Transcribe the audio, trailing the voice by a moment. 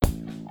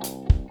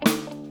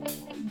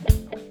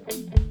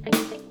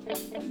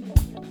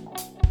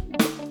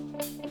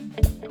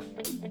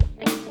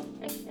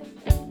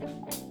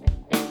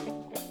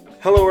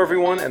Hello,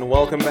 everyone, and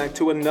welcome back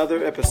to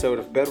another episode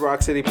of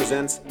Bedrock City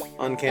Presents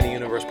Uncanny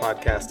Universe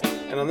Podcast.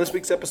 And on this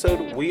week's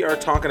episode, we are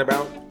talking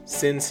about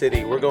Sin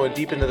City. We're going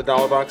deep into the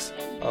dollar box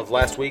of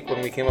last week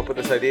when we came up with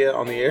this idea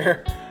on the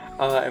air,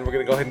 and we're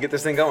going to go ahead and get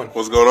this thing going.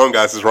 What's going on,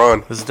 guys? It's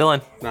Ron. This is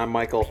Dylan. And I'm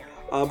Michael.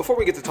 Before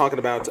we get to talking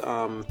about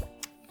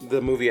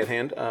the movie at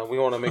hand, we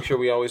want to make sure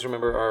we always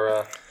remember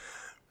our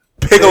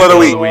Pickle of the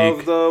week.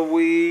 of the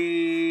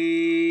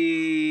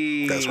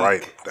week. That's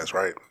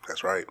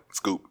right.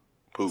 Scoop.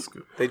 Poop.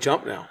 They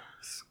jump now.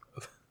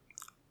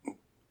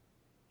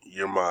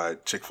 You're my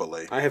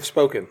Chick-fil-A. I have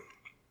spoken.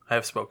 I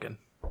have spoken.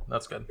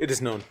 That's good. It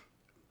is known.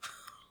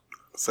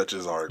 Such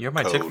as our You're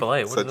my code.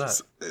 Chick-fil-A. What is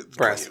that? It's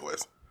Brass. Kanye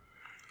West.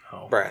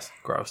 Oh, Brass.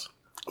 gross.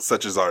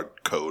 Such as our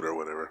code or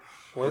whatever.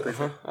 What?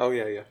 Oh,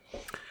 yeah.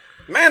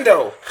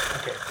 Mando!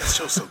 That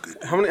show's so good.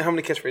 How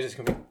many catchphrases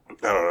can we...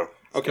 I don't know.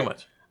 Okay. Too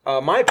much.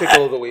 My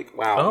pickle of the week.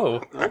 Wow.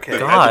 Oh, Okay.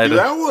 God. I had to do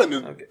that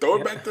one. Throw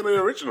it back to the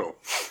original.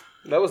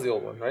 That was the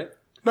old one, right?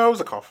 No, it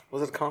was a cough.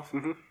 Was it a cough?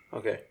 Mm-hmm.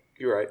 Okay.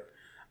 You're right.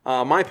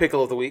 My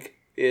pickle of the week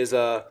is,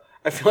 I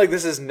feel like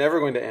this is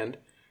never going to end.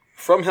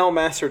 From Hell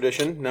Master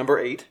Edition, number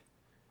 8.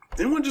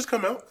 Didn't one just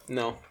come out?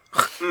 No.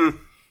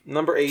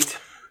 Number 8.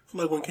 I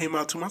feel like one came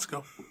out 2 months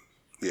ago.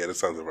 Yeah, that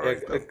sounds about right.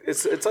 though.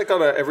 It's like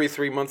on a every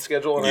 3 month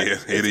schedule. And Yeah,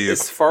 it is.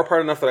 It's far apart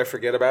enough that I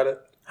forget about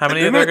it. How many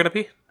they're are there not-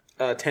 going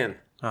to be? 10.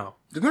 Oh.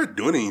 They're not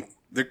doing any.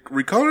 They're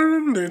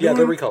recoloring them? Yeah,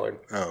 they're recolored.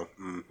 Oh.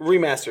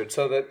 Remastered.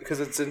 So that, because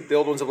the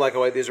old ones are black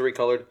and white, these are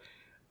recolored.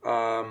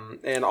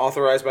 And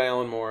authorized by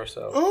Alan Moore.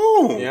 So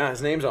Oh. yeah,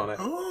 his name's on it.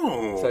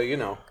 Oh.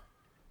 So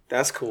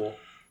that's cool.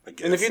 I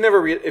guess. And if you've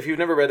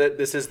never read it,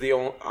 this is the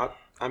only.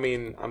 I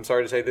mean, I'm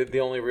sorry to say the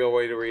only real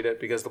way to read it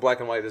because the black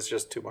and white is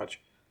just too much.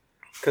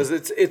 Because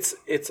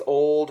it's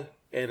old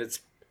and it's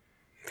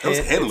That was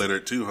hand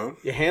lettered too,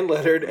 huh? hand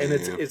lettered and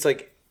it's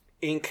like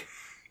ink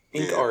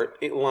Yeah.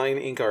 art, line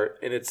ink art,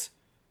 and it's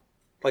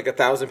like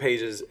 1,000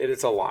 pages.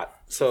 It's a lot.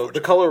 So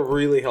the color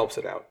really helps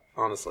it out,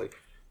 honestly.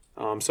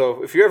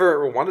 So if you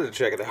ever wanted to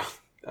check it out,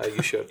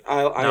 you should.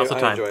 I Now's the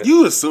time. enjoy it.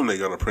 You assume they're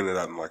gonna print it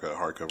out in like a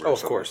hardcover. Oh, or of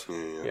something. course.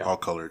 Yeah. All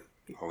colored,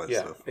 all that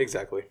Yeah, stuff.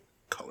 exactly.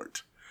 Colored.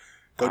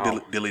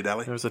 Go dilly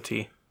dally. There's a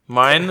T.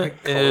 Mine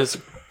is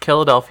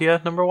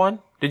Philadelphia, number 1.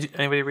 Did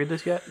anybody read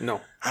this yet? No.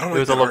 I don't It like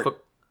was a the art. local.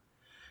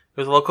 It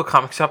was a local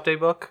comic shop day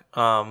book.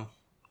 I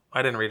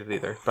didn't read it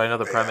either, but I know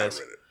the premise.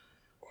 I read it.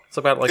 It's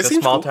about like It a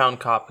seems small cool. town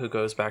cop who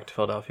goes back to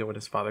Philadelphia when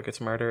his father gets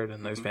murdered,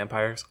 and there's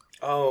vampires.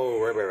 Oh,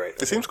 right.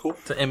 It seems cool.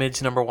 It's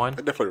Image number 1, I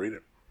definitely read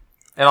it.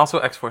 and also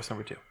X-Force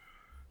number 2.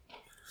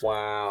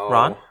 Wow.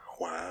 Ron?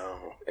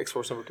 Wow.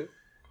 X-Force number 2.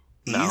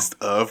 East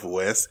of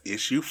West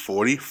issue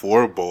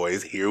 44,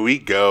 boys. Here we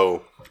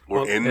go.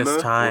 We're in it's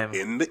time.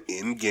 We're in the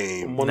end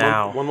game. One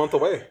Now. month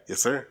away.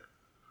 Yes, sir.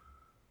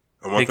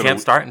 A It month and can't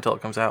a- start until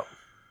it comes out.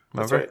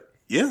 That's Remember? right.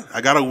 Yeah, I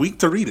got a week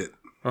to read it.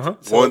 Uh-huh.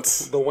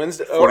 Once. The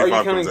Wednesday. Oh, are you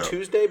 45 counting comes out.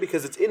 Tuesday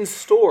because it's in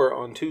store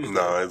on Tuesday?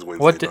 No, it's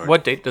Wednesday.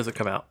 What date does it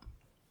come out?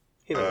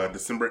 You know.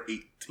 December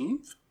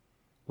 18th?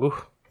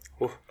 Oof.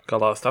 Oof. Got a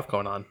lot of stuff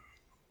going on.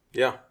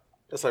 Yeah,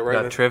 that's like We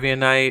right. got Trivia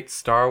Night,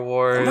 Star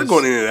Wars. I'm not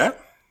going into that.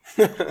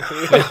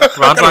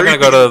 Ron's not going to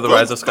go to the Read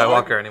Rise of these books,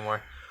 dog. Skywalker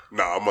anymore.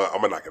 No, I'm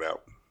gonna knock it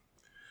out.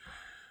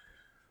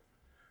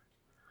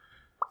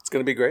 It's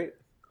gonna be great.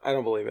 I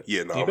don't believe it.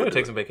 Yeah, no. You I'm better gonna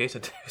take do some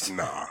vacation days. it.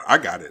 Nah, I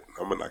got it.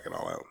 I'm gonna knock it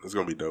all out. It's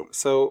gonna be dope.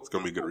 So, It's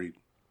gonna be a good read.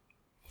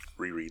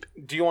 Reread.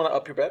 do you want to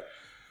up your bet?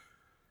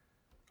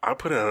 I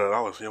put in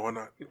 $100. Yeah, why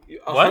not?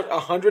 What?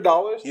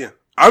 $100? Yeah,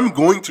 I'm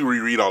going to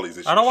reread all these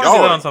issues. I don't want to do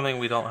Y'all that are- on something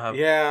we don't have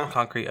Yeah.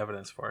 concrete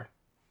evidence for.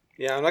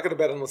 Yeah, I'm not gonna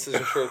bet unless it's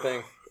a sure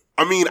thing.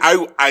 I mean, I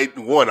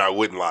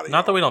wouldn't lie to you.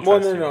 Not that we don't Well,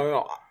 trust no, you.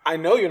 no. I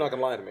know you're not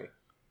gonna lie to me.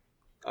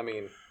 I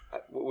mean,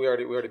 we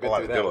already been a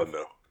lot through of that. Dylan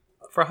though.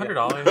 For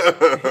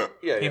 $100,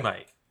 Yeah, he yeah.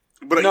 might.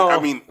 But No. I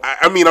mean,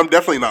 I'm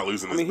definitely not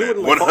losing this mean, he bet.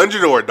 wouldn't, like,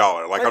 100 or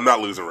 $1. Like, I'm not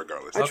losing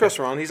regardless. I trust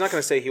Ron. He's not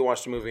gonna say he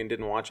watched a movie and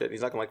didn't watch it.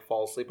 He's not gonna like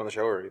fall asleep on the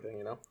show or anything.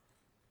 You know.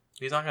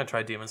 He's not going to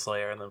try Demon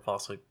Slayer and then fall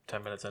asleep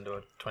 10 minutes into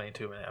a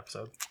 22-minute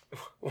episode.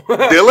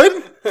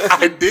 Dylan,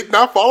 I did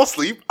not fall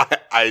asleep. I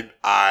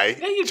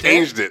Yeah, you did.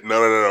 changed it.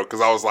 No.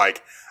 Because I was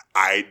like,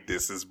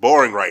 this is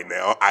boring right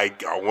now. I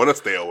want to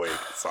stay awake.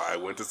 So I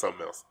went to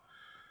something else.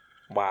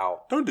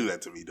 Wow. Don't do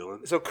that to me,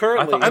 Dylan. So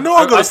currently, I know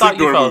I'll go I to thought sleep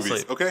you during fell movies.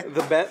 asleep. Okay?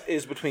 the bet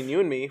is between you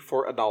and me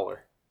for $1.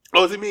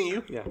 Oh, is it me and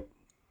you? Yeah.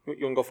 You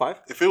want to go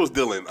 5? If it was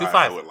Dylan, I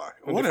five. would lie.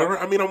 Whatever.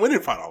 I mean, I'm winning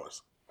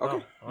 $5.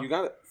 Okay. Oh. You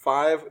got it.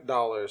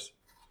 $5.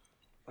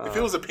 If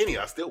it was a penny,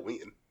 I still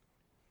win.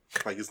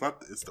 Like, it's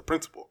the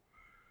principle.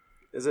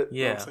 Is it?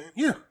 You know Yeah. what I'm saying?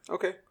 Yeah.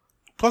 Okay.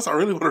 Plus, I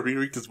really want to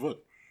reread this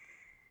book.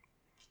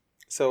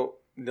 So,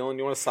 Dylan,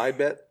 you want a side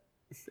bet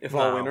if No.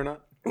 I'll win or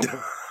not?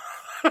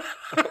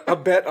 A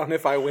bet on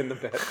if I win the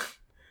bet.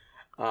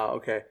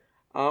 Okay.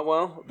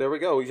 Well, there we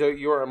go. So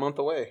you are a month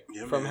away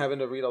Yeah, from man. having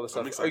to read all this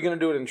I'm stuff. Are excited. you going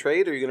to do it in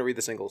trade or are you going to read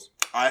the singles?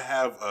 I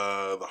have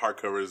the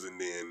hardcovers, and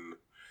then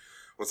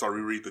once I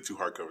reread the 2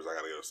 hardcovers, I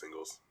got to go to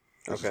singles.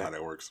 That's just Okay. how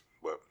that works.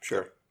 But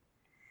Sure.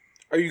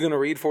 Are you going to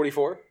read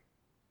 44?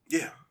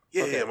 yeah,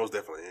 Okay. most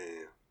definitely.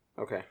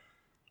 Yeah. Okay.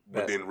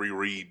 But Bet. then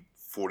reread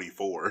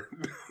 44.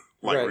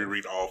 Like Right.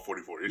 reread all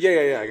 44 issues.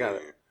 Yeah, I got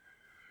it.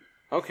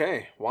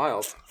 Okay,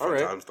 wild. All Fun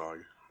right. times, dog.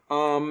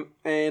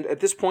 And at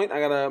this point, I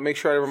gotta make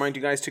sure I remind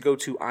you guys to go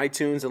to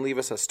iTunes and leave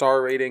us a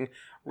star rating.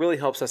 Really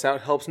helps us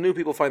out, helps new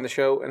people find the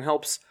show, and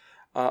helps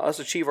us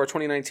achieve our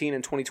 2019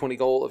 and 2020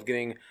 goal of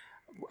getting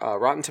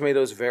Rotten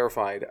Tomatoes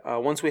verified.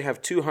 Once we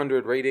have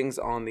 200 ratings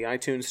on the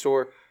iTunes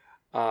store,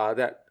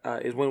 that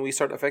is when we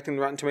start affecting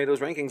the Rotten Tomatoes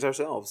rankings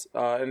ourselves.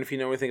 And if you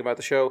know anything about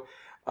the show,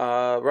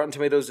 Rotten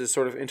Tomatoes is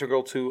sort of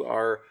integral to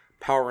our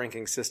power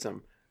ranking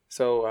system.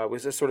 So it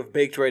was just sort of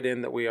baked right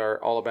in that we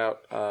are all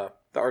about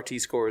the RT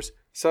scores.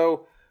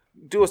 So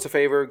do us a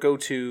favor, go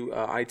to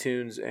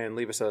iTunes and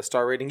leave us a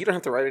star rating. You don't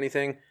have to write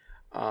anything.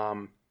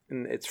 And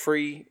it's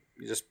free.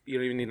 You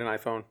don't even need an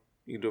iPhone.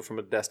 You can do it from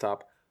a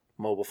desktop,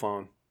 mobile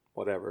phone,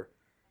 whatever.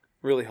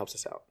 Really helps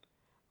us out.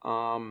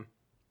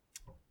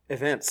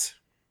 Events.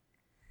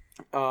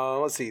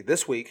 Let's see.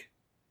 This week,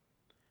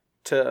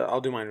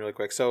 I'll do mine really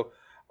quick. So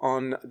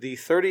on the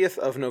 30th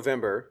of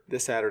November,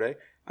 this Saturday,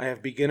 I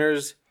have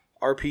Beginners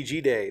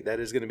RPG Day. That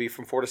is going to be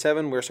from 4 to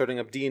 7. We're starting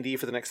up D&D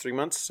for the next 3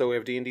 months. So we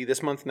have D&D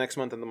this month, next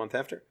month, and the month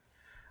after.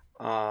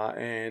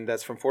 And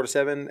that's from 4 to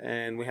 7.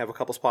 And we have a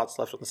couple spots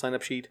left on the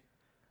sign-up sheet.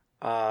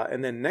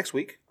 And then next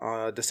week,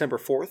 December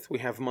 4th, we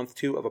have month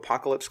 2 of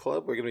Apocalypse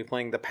Club. We're going to be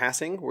playing The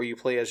Passing, where you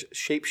play as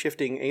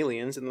shape-shifting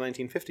aliens in the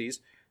 1950s,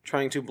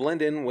 trying to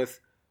blend in with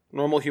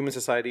normal human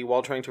society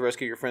while trying to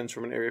rescue your friends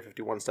from an Area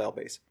 51-style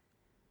base.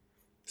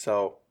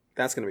 So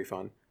that's going to be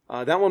fun.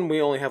 That one, we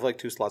only have like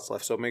 2 slots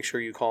left, so make sure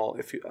you call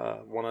if you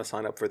want to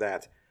sign up for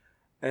that.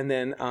 And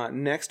then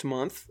next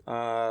month,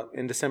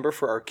 in December,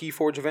 for our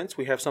Keyforge events,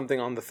 we have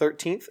something on the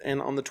 13th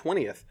and on the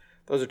 20th.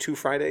 Those are 2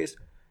 Fridays,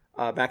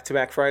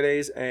 back-to-back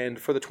Fridays. And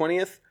for the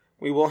 20th,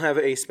 we will have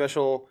a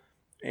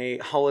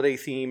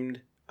holiday-themed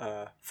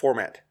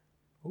format,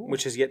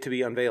 which is yet to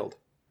be unveiled.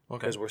 Okay.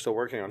 Because we're still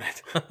working on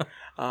it.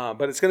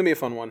 But it's going to be a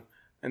fun one.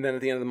 And then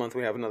at the end of the month,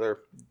 we have another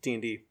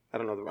D&D. I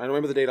don't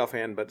remember the date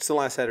offhand, but it's the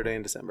last Saturday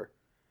in December.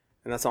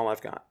 And that's all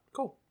I've got.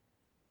 Cool.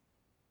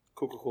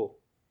 Cool.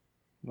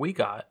 We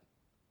got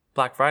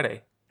Black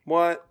Friday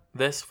What?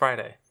 this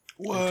Friday.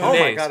 What? Oh my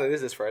days. God, it is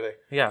this Friday.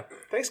 Yeah,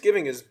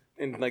 Thanksgiving is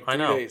in like 3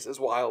 days. It's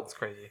wild. it's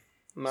crazy.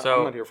 I'm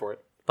So- not here for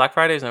it. Black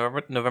Friday is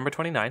November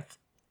 29th.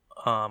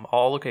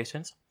 All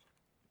locations.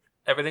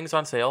 Everything's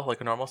on sale, like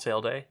a normal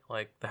sale day,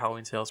 like the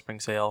Halloween sale, spring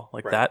sale,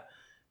 like Right. that.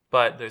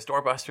 But there's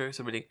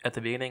doorbusters at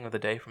the beginning of the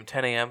day from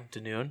 10 a.m.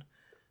 to noon.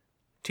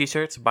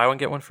 T-shirts, buy one,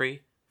 get one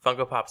free.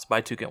 Funko Pops,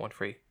 buy 2, get 1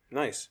 free.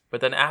 Nice.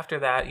 But then after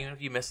that, even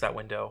if you miss that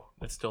window,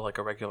 it's still like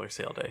a regular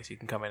sale day. So you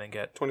can come in and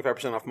get,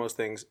 25% off most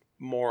things,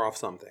 more off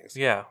some things.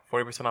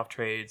 40% off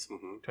trades,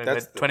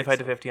 Mm-hmm. 25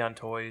 to 50 on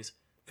toys,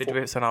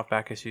 50% off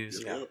back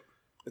issues, Yeah.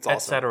 It's awesome.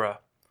 etc.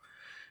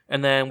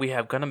 And then we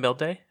have Gun and Build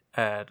Day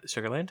at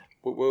Sugarland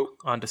Whoop, whoop.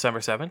 on December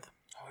 7th.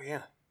 Oh,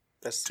 yeah.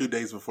 That's 2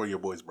 days before your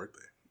boy's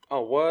birthday.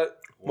 Oh, what?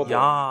 What boy?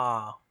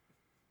 Yeah.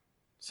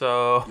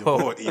 So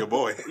Your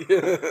boy.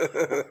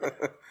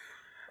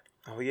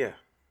 Oh, yeah.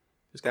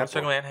 just come to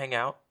That boy. Sugarland, hang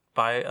out,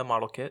 buy a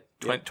model kit,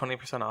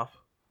 20% off.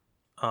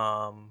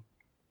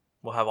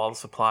 We'll have all the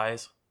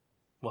supplies.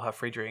 We'll have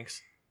free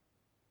drinks.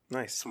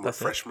 Nice. Some That's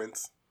it.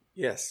 refreshments.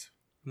 Yes.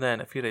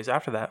 Then a few days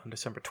after that, on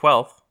December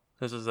 12th,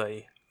 this is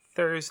a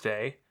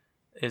Thursday,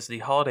 is the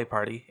holiday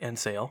party and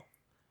sale.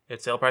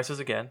 It's sale prices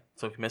again,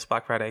 so if you miss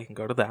Black Friday, you can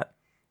go to that.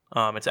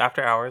 It's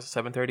after hours,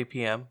 7:30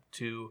 p.m.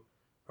 to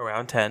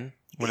around 10,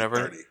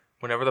 whenever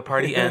 8:30. the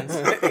party ends.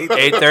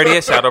 8:30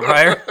 at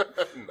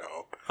Shadowbriar.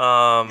 No.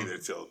 Either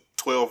till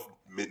 12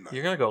 midnight.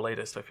 You're gonna go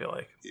latest, I feel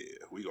like. Yeah,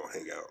 we gonna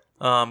hang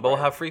out. But we'll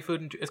have free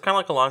food. It's kind of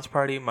like a launch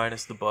party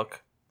minus the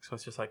book, so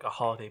it's just like a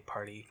holiday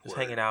party, just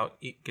Word. hanging out,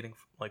 getting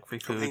like free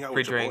Come food, hang out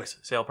free with your boy. drinks,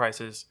 sale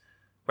prices,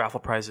 raffle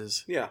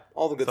prizes. Yeah.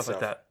 All the good Stuff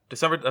stuff. like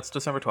that. That's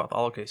December 12th,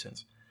 all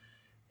locations.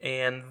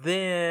 And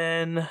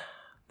then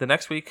the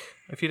next week,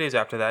 a few days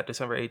after that,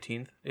 December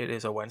 18th, it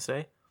is a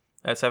Wednesday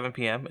at 7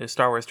 p.m. is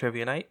Star Wars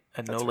Trivia Night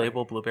at No That's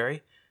Label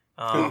Blueberry.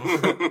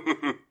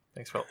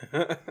 Thanks for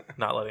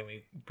not letting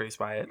me breeze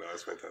by it. No,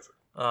 it's fantastic.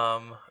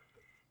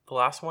 The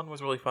last one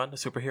was really fun, the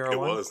superhero It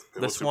one. was.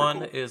 It was This super one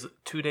cool. is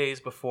 2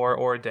 days before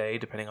or a day,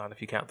 depending on if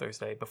you count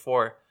Thursday,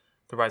 before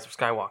the Rise of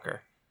Skywalker,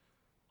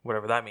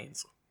 whatever that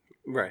means.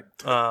 Right.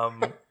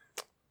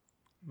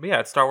 But yeah,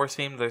 it's Star Wars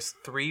themed. There's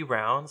 3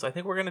 rounds. I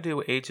think we're gonna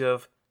do Age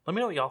of. Let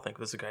me know what y'all think.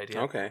 This is a good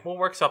idea. Okay. We'll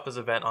workshop this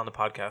event on the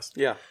podcast.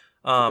 Yeah.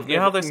 You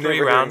know how there's 3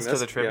 Never rounds hearing to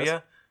the this, trivia?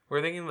 yes.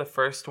 We're thinking the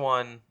first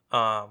one,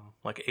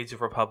 like Age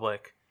of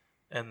Republic,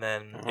 and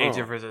then Age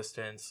Oh. of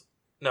Resistance.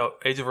 No,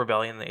 Age of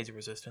Rebellion and Age of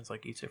Resistance,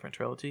 like each different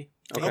trilogy.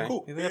 Okay. Oh,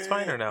 cool. You think that's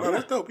fine or no? No,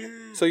 that's dope.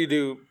 Yeah. So you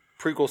do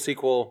prequel,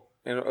 sequel,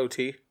 and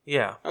OT?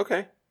 Yeah.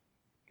 Okay.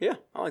 Yeah,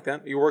 I like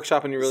that. You're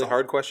workshopping your really So-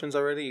 hard questions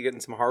already? You getting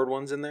some hard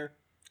ones in there?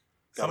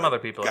 Some other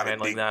people are Gotta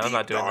handling dig that. I'm deep,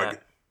 not doing dog.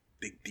 that.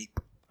 Dig deep.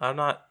 I'm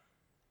not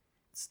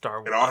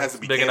Star It all has to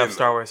be big canon, enough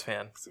Star though. Wars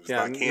fan. If it's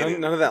Yeah, not canon.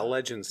 none of that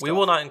Legends stuff. We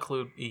will not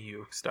include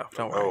EU stuff.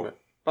 Don't worry. Oh,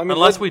 I mean,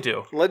 Unless we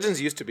do. Legends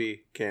used to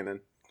be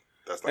canon.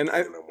 that's not And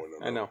canon no more.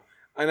 No, I know.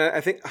 And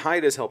I think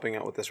Hyde is helping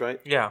out with this, right?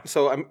 Yeah,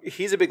 So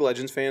he's a big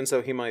Legends fan,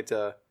 so he might.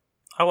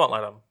 I won't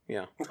let him.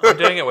 Yeah. I'm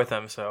doing it with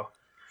him, so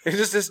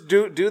just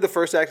do the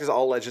first act is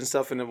all Legend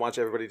stuff, and then watch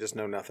everybody just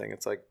know nothing.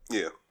 It's like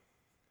Yeah.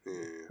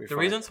 the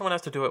reason someone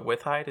has to do it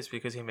with Hyde is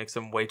because he makes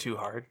them way too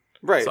hard.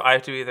 right So I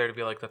have to be there to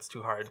be like, that's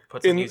too hard.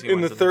 Put some easy in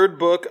ones the third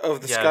book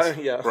of the Yes.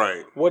 Sky. Yeah.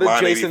 Right. What did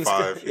Line Jason?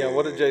 85,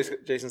 What did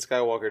Jason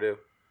Skywalker do?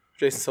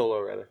 Jason Solo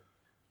rather.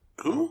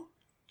 Who?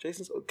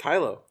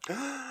 Kylo.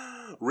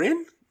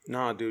 Ren?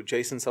 Nah, dude,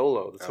 Jason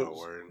Solo. That's Oh,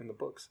 what's word. in the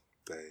books.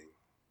 Dang.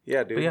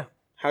 Yeah, dude. Oh, But yeah,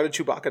 How did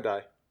Chewbacca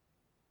die?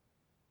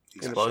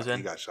 Explosion.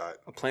 He got shot.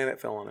 A planet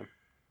fell on him.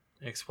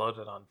 it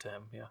exploded onto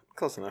him. Yeah.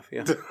 Close enough.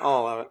 Yeah, I'll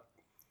allow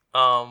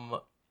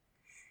it.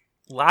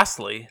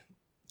 Lastly,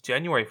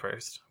 January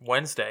 1st,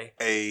 Wednesday,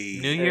 A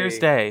New Year's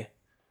Day.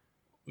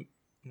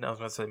 No, I was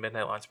going to say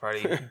midnight launch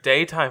party.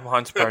 Daytime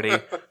launch party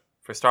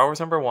for Star Wars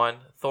 #1,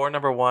 Thor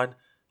 #1,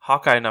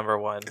 Hawkeye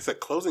 #1. It's a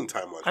closing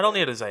time lunch. I don't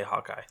need to say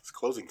Hawkeye. It's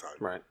closing time.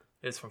 Right.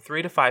 It's from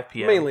 3 to 5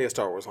 p.m. Mainly a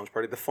Star Wars launch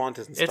party. The font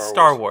isn't Star it's Wars.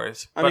 Star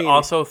Wars, I but mean-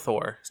 also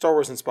Thor. Star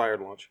Wars inspired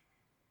launch.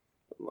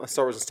 A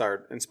Star Wars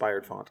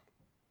inspired font.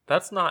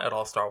 That's not at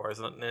all Star Wars,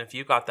 and if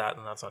you got that,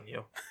 then that's on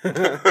you.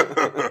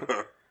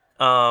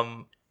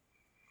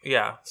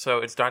 Yeah, so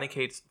it's Donny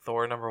Cates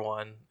Thor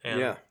 #1, and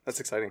Yeah, that's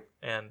exciting.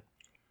 and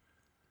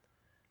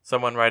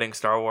someone writing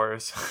Star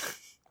Wars.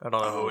 I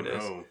don't know Oh, who it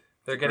is. no.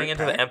 They're getting Great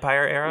into the pack?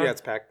 Empire era. Yeah,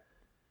 it's packed.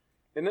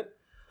 Isn't it?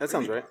 That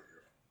sounds right.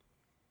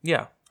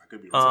 Yeah. I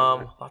could be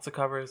wrong. Lots of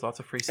covers, lots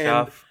of free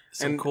stuff,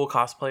 some and- cool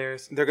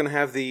cosplayers. They're going to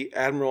have the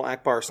Admiral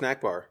Akbar snack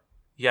bar.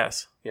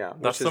 Yes, Yeah.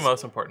 that's which the is-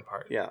 most important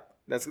part. Yeah,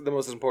 that's the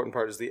most important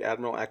part is the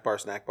Admiral Akbar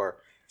snack bar.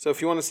 So if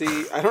you want to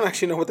see, I don't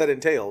actually know what that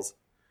entails,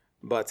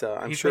 but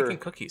I'm He's sure. making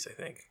cookies, I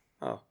think.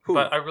 Oh, who?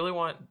 But I really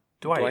want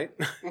Dwight.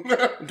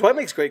 Dwight? Dwight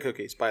makes great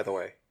cookies, by the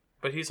way.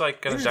 But he's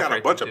like They going to just got a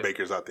decorate bunch them of too.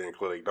 bakers out there in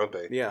Clinic, don't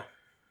they? Yeah.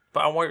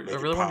 But I Making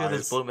really want to do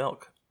this pies. blue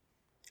milk.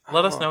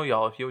 Let us Oh. know,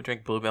 y'all, if you would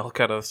drink blue milk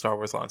at a Star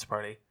Wars launch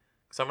party.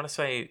 Because I'm going to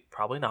say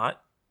probably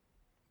not.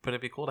 But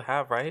it'd be cool to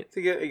have, right? So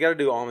you got to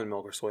do almond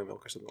milk or soy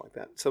milk or something like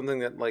that. Something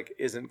that like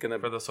isn't gonna.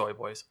 For the soy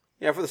boys.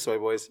 Yeah, for the soy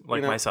boys.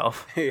 Like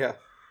myself. Yeah.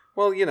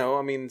 Well,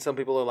 I mean, some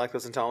people are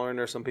lactose intolerant,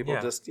 or some people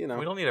Yeah. just, We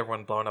don't need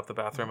everyone blowing up the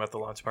bathroom at the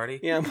launch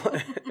party. Yeah,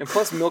 and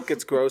plus milk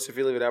gets gross if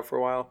you leave it out for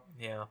a while.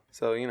 Yeah.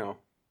 So It's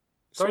already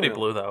soy milk.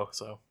 blue, though,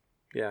 so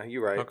Yeah,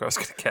 you're how right. gross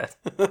can it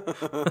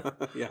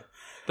get? Yeah,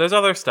 There's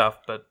other stuff,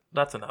 but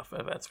that's enough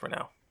events for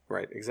now.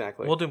 right.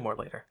 Exactly. We'll do more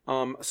later.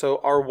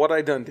 So our what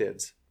I done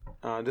dids.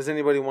 Does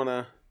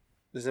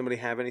anybody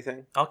have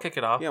anything? I'll kick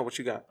it off. Yeah, what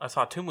you got? I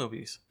saw 2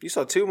 movies. You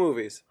saw 2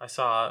 movies. I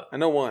saw I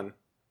know one.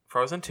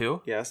 Frozen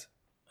 2 Yes.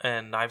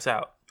 and Knives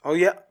Out. Oh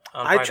yeah.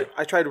 On I Friday.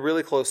 I tried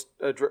really close.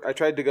 I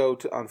tried to go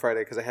on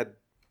Friday because I had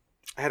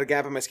a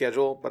gap in my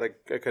schedule, but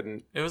I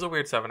couldn't. It was a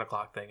weird 7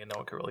 o'clock thing, and no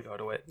one could really go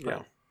to it.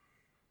 Yeah.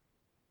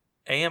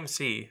 But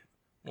AMC.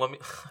 Let me.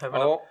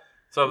 Oh,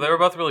 So they were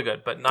both really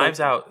good, but Knives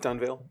Out.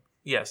 Dunvale.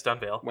 Yes,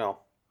 Dunvale.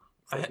 Well,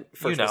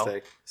 first you know.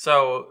 mistake.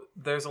 So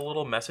there's a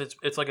little message.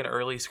 It's like an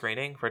early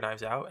screening for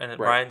Knives Out, and Right.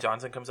 Ryan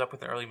Johnson comes up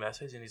with an early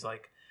message, and he's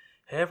like,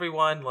 "Hey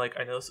everyone, like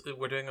I know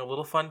we're doing a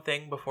little fun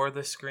thing before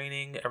this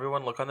screening.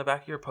 Everyone, look on the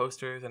back of your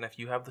posters, and if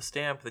you have the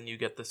stamp, then you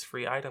get this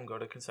free item. Go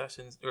to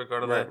concessions or go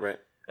to the." Right.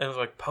 And it was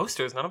like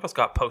posters. None of us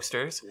got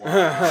posters, Wow.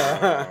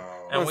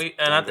 and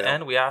at the Dunvale.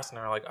 end we asked, and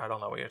they're like, "I don't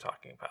know what you're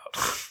talking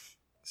about."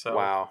 So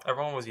Wow.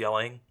 everyone was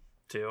yelling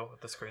too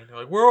at the screen. They're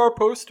like, "Where are our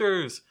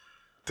posters?"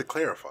 To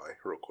clarify,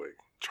 real quick,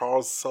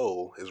 Charles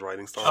Soule is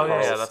writing Star Oh,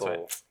 Wars. yeah, that's Soul.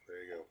 right.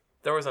 There you go.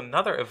 There was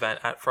another event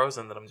at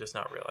Frozen that I'm just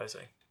not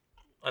realizing.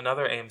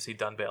 Another AMC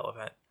Dunvale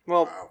event.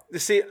 Well, Wow. you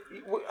see,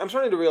 I'm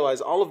starting to realize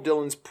all of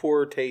Dylan's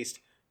poor taste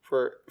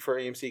for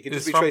AMC could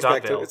just It's be from traced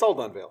back to Dunvale. it's all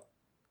Dunvale.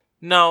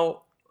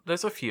 No,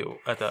 there's a few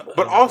at the.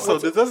 But also,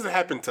 this doesn't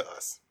happen to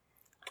us.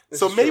 This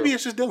So is maybe true.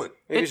 it's just Dylan.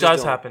 Maybe it it's just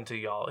does Dylan. happen to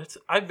y'all.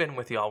 I've been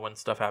with y'all when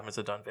stuff happens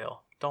at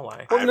Dunvale. Don't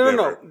lie. Well, I've no.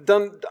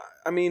 never.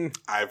 I mean,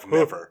 I've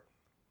never.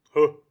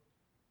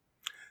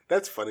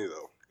 That's funny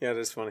though. yeah, it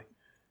is funny.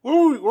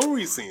 What were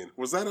you seeing?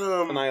 Was that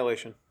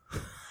Annihilation.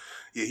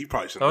 Yeah, he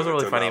probably should. That was a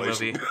really funny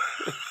movie.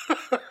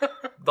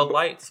 The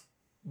lights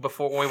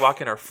before when we walk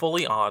in are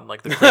fully on,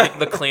 like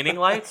the cleaning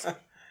lights, and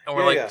we're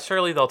Yeah, like, yeah.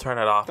 surely they'll turn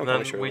it off. Don't And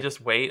call then me we Shirley.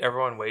 just wait.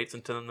 Everyone waits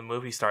until then the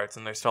movie starts,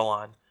 and they're still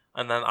on.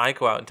 And then I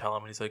go out and tell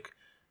him, and he's like,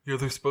 "Yeah,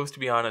 they're supposed to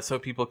be on it so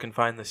people can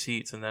find the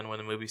seats." And then when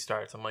the movie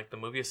starts, I'm like, "The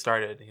movie has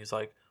started." And he's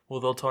like, "Well,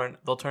 they'll turn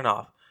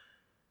off."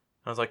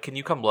 I was like, "Can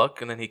you come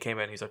look?" And then he came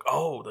in. He's like,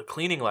 "Oh, the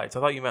cleaning lights. I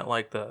thought you meant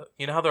like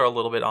you know how they're a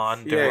little bit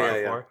on during Yeah, the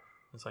yeah. floor."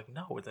 I was like,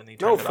 "No." But then he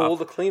No, turned it fool. off.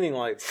 The cleaning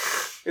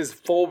lights is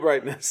full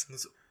brightness.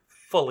 It's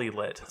fully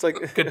lit. It's like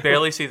Could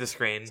barely see the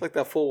screen. it's like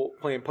that fool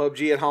playing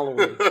PUBG at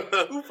Halloween.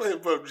 Who playing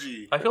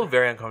PUBG? I feel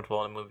very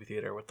uncomfortable in a movie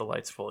theater with the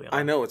lights fully on.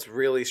 I know it's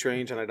really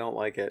strange, and I don't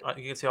like it.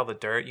 You can see all the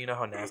dirt. You know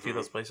how nasty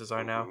those places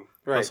are now.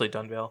 Right. Mostly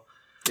Dunvale.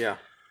 Yeah.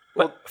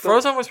 But Well,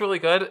 Frozen was really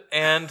good,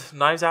 and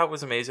Knives Out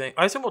was amazing.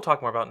 I assume we'll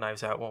talk more about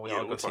Knives Out when we all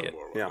Yeah, go we'll see talk it.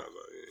 more about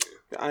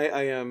Yeah. that.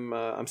 I am.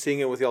 I'm seeing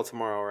it with y'all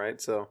tomorrow, right?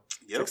 So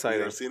Yep,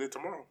 exciting. we're seeing it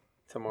tomorrow.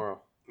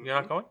 tomorrow. You're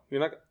not going? You're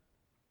not.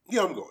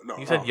 Yeah, I'm going. No,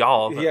 You said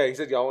y'all. But... Yeah, he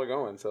said y'all are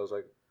going, so I was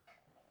like,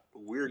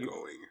 we're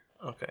going.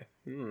 Okay.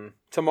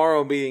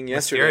 Tomorrow being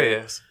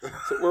yesterday. Mysterious.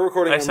 So we're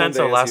recording I on sense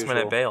Monday a as last usual.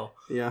 minute bail.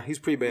 Yeah, he's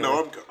pre-bailing.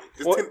 No, I'm going.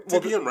 It's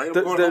 10 p.m., right? I'm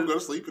going home, go to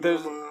sleep. And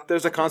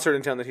There's a concert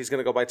in town that he's going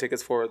to go buy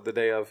tickets for the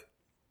day of,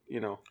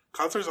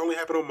 Concerts only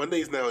happen on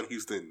Mondays now in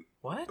Houston.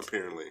 What?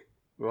 Apparently.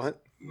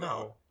 What?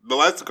 No. The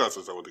last 2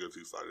 concerts I went to go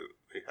to started.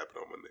 They happened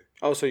on Monday.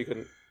 Oh, so you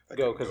couldn't I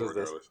go couldn't because of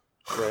this.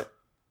 regardless.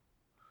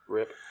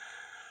 Rip.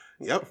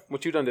 Yep.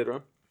 What you done did,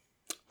 Ron?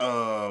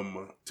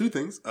 2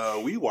 things.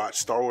 We watched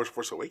Star Wars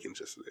Force Awakens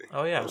yesterday.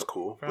 Oh, yeah. That was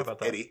cool. Forgot With about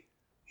that. Eddie.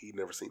 He'd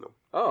never seen them.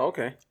 Oh,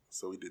 okay.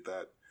 So we did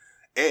that.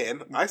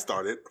 And I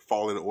started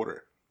Fallen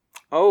Order.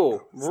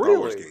 Oh, Star really?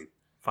 Wars game.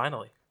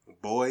 Finally.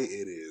 Boy,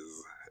 it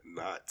is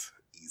not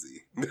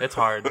easy. It's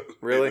hard.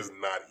 Really? It is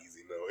not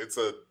easy, no. It's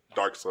a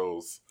Dark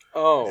Souls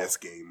Oh,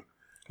 game.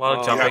 A lot of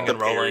Oh. You jumping have to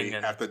and rolling. parry,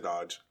 And have to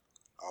dodge,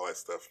 all that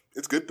stuff.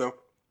 It's good, though.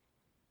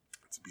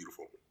 It's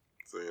beautiful.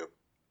 So, yeah.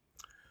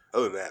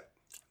 Other than that,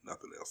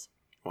 nothing else.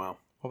 wow.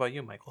 What about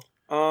you, Michael?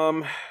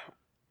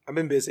 I've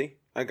been busy.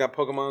 I got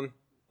Pokemon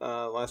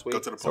last week. Go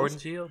to the Sword polls.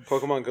 and Shield?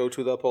 Pokemon Go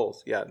to the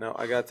polls. Yeah, no,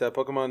 I got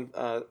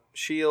Pokemon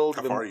Shield.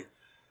 How far are you?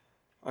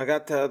 I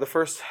got the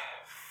first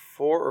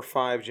 4 or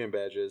 5 gym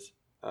badges.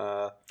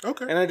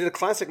 Okay. And I did a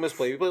classic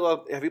misplay.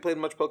 Have you played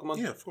much Pokemon?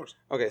 Yeah, of course.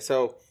 Okay,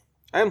 so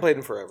I haven't played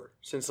in forever.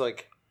 Since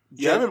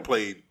You haven't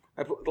played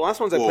the last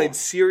ones I played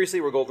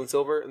seriously were Gold and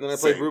Silver, and then I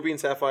played Same. Ruby and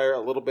Sapphire a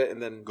little bit,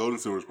 and then Gold and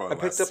Silver is probably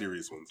the picked last up-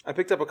 serious ones. I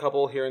picked up a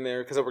couple here and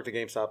there because I worked at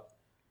GameStop.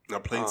 I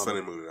played Sun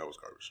and Moon and that was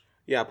garbage.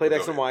 Yeah, I played Go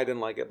X and ahead. Y,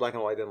 didn't like it. Black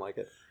and White, didn't like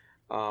it.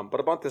 But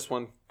I bought this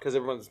one because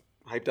everyone's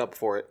hyped up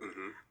for it.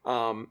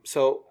 Mm-hmm.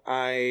 So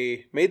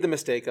I made the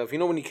mistake of,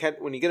 when you get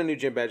a new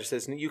gym badge, it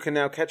says you can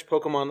now catch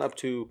Pokemon up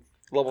to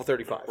level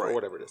 35 or Right.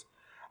 whatever it is.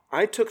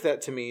 I took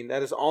that to mean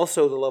that is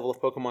also the level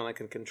of Pokemon I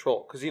can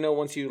control. Because,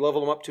 once you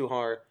level them up too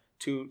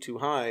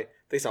high,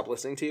 they stop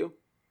listening to you.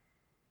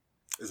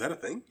 Is that a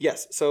thing?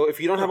 Yes. So if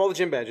you don't have all the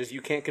gym badges,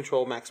 you can't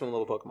control maximum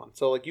level Pokemon.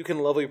 So you can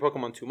level your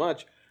Pokemon too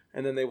much,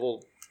 and then they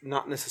will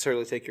not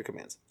necessarily take your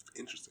commands.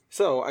 Interesting.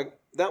 So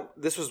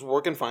this was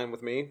working fine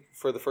with me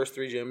for the first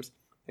 3 gyms.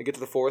 I get to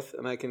the 4th,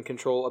 and I can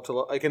control up to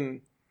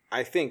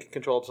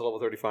control up to level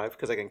 35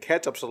 because I can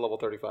catch up to level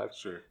 35.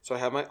 Sure. So I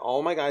have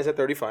all my guys at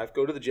 35.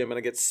 Go to the gym, and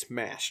I get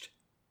smashed,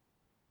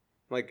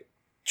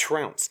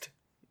 trounced.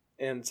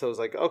 And so I was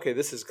like, okay,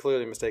 this is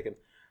clearly mistaken.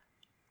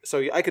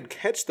 So I could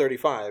catch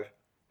 35,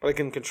 but I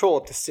can control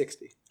up to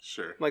 60.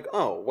 Sure. I'm like,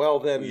 oh, well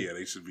then, Yeah,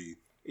 they should be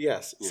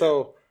yes. Yeah.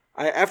 So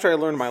after I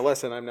learned my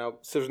lesson, I'm now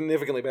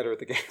significantly better at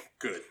the game.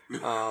 good.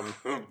 Um,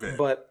 I bet.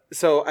 But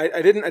so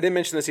I didn't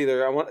mention this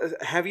either.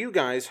 Have you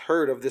guys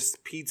heard of this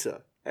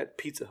pizza at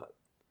Pizza Hut?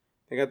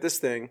 They got this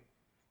thing.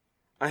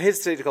 I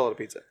hesitate to call it a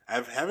pizza.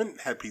 I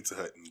haven't had Pizza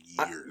Hut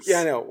in years. Yeah,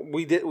 I know.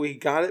 We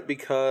got it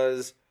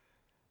because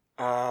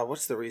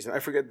what's the reason? I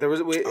forget.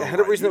 We Oh, had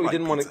a right. reason You that we like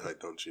didn't want Pizza to. Hut,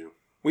 don't you?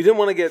 We didn't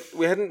want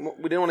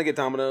to get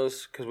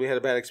Domino's because we had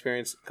a bad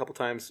experience a couple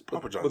times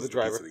Papa John's with the is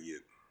driver. pizza to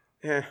get.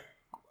 Yeah,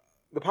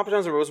 the Papa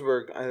John's in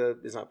Rosenberg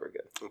is not very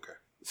good. Okay.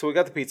 So we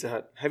got the Pizza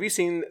Hut. Have you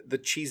seen the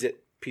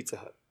Cheez-It Pizza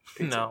Hut?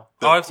 Pizza? No.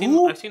 The I've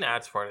who? seen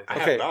ads for it.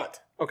 I Okay. have not.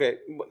 Okay,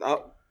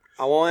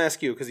 I won't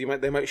ask you because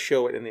they might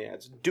show it in the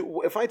ads.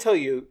 If I tell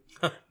you,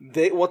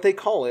 what they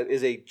call it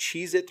is a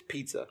Cheez-It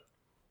pizza.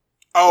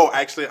 Oh,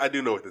 actually, I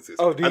do know what this is.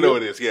 Oh, do I know you?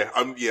 what it is.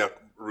 Yeah,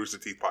 Rooster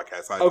Teeth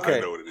podcast. I know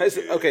what it is.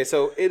 Yeah, Okay,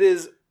 so it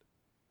is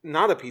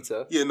not a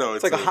pizza. Yeah, no,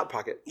 It's like a hot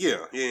pocket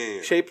Yeah.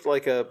 shaped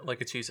like a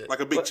Like a Cheez-It. Like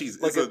a big cheese.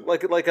 like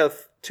It's like a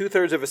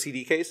 2/3 of a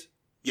CD case.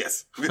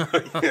 yes. yeah.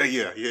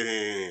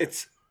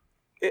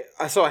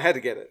 So I had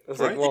to get it. I was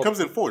Right? like, well, It comes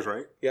in 4s,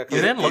 right? yeah, It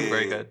didn't look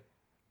very good.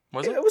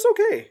 Was It it? was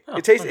okay. Oh,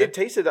 It okay.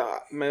 tasted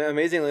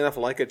amazingly enough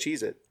like a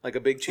Cheez-It, like a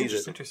big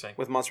Cheez-It Interesting.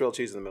 with mozzarella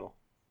cheese in the middle.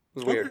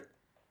 It was weird.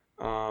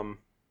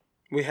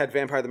 We had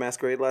Vampire the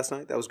Masquerade last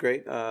night. That was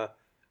great.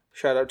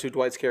 Shout out to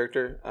Dwight's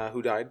character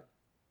who died.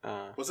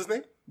 What's his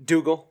name?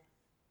 Dougal.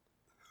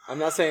 I'm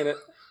not saying it.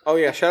 Oh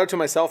yeah, shout out to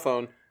my cell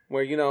phone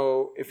where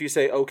if you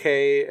say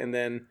okay and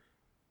then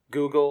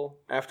Google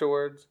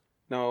afterwards.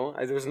 No,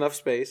 there was enough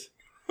space.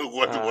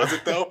 What was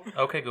it though?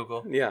 Okay,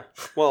 Google. Yeah.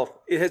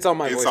 Well, it's on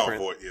my It's voice on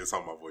print. voice. Yeah, it's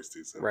on my voice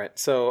too. So. Right.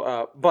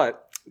 So,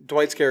 but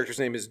Dwight's character's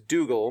name is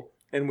Dougal,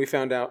 and we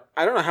found out.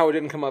 I don't know how it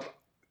didn't come up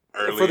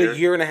Earlier. for the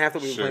year and a half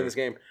that we've been Sure. playing this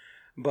game,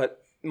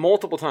 but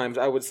multiple times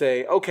I would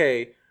say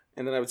okay,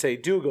 and then I would say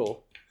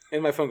Dougal,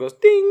 and my phone goes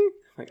ding.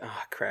 I'm like,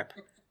 crap.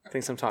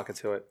 Thinks I'm talking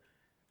to it.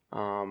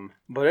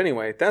 But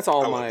anyway, that's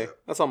all I love my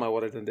that.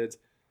 what I done did.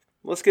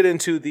 Let's get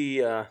into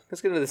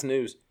this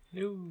news.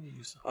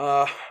 News.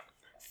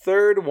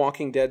 Third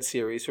Walking Dead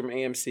series from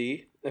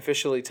AMC,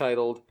 officially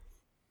titled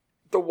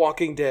The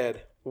Walking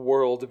Dead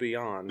World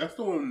Beyond. That's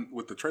the one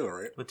with the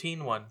trailer, right? The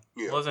teen one.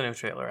 Yeah. Well, there's a new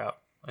trailer out.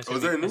 I Oh,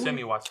 is there a new assume one?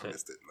 you watched I it.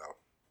 missed it.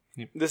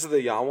 No. This is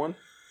the Ya one?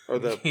 Or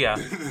the Yeah.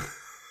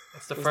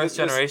 It's the first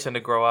generation to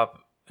grow up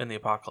in the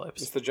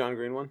apocalypse. it's the John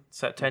Green one?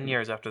 Set 10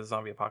 years after the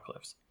zombie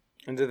apocalypse.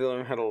 And did they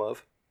learn how to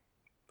love?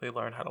 They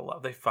learn how to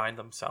love. They find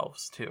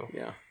themselves, too.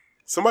 Yeah.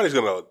 Somebody's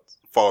gonna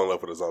fall in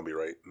love with a zombie,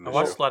 right? In I the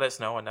watched show. Let It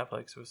Snow on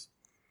Netflix. It was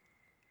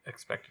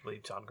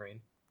expectedly John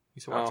Green.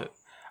 You should watch it.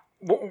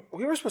 Well,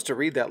 we were supposed to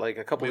read that like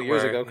a couple of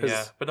years ago.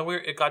 Yeah, but then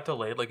it got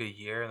delayed like a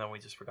year, and then we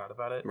just forgot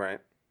about it. Right.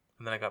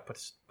 And then it got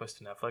pushed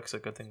to Netflix. A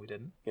good thing we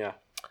didn't. Yeah.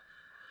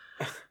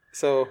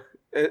 So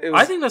it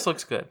was. I think this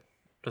looks good.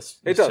 This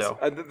It does. show.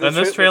 The And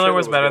this the trailer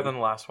was better good. than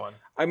the last one.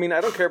 I mean,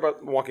 I don't care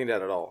about Walking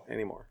Dead at all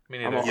anymore. Me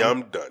neither.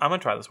 I'm done. I'm gonna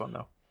try this one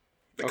though.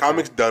 The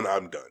comic's done.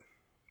 I'm done.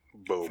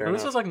 Boom. Fair But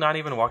this enough. is like not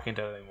even Walking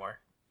Dead anymore.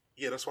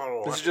 Yeah, that's why I don't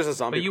This watch is just a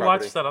zombie. But you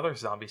property. watched that other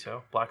zombie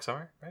show, Black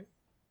Summer, right?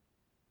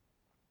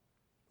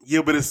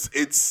 Yeah, but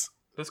it's.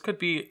 This could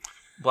be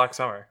Black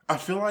Summer. I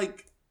feel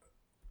like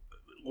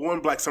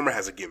one, Black Summer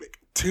has a gimmick.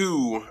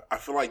 Two, I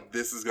feel like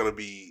this is gonna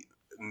be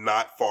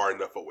not far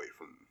enough away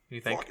from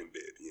You think? Walking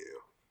Dead. Yeah.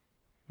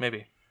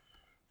 Maybe.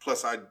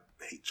 Plus, I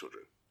hate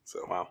children, so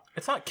Wow.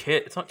 It's not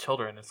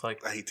children. It's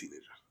like I hate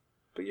teenagers.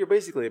 But you're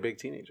basically a big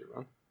teenager,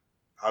 Ron.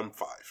 I'm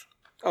 5.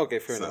 Okay,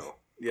 fair So- enough.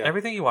 Yeah.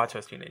 everything you watch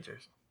has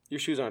teenagers. Your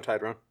shoes aren't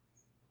tied, Ron.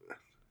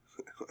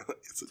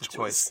 It's a It's a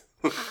choice.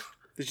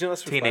 Did you know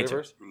that's from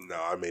Teenager. Spider-Verse?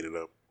 No, I made it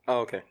up. Oh,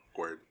 okay.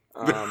 Word.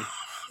 Um,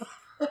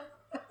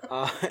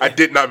 I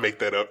did not make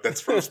that up.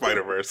 That's from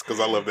Spider Verse because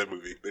I love that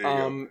movie. There you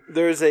go.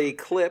 there's a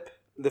clip,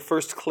 the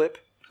first clip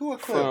Who a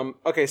clip? from.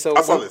 Okay, so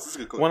I saw this. This is a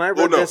good clip. when I Oh,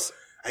 read no. this,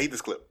 I hate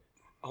this clip.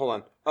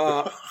 hold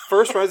on.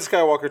 First Rise of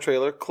Skywalker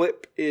trailer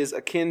clip is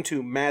akin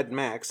to Mad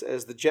Max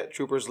as the jet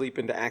troopers leap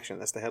into action.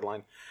 That's the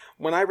headline.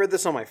 When I read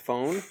this on my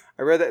phone,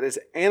 I read that as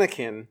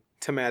Anakin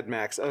to Mad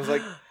Max. I was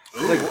like,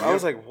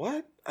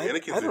 what? I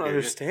Anakin's in don't here,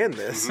 understand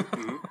this.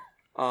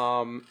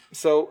 Mhm.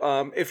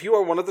 So if you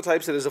are one of the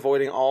types that is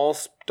avoiding all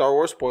Star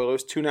Wars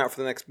spoilers, tune out for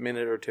the next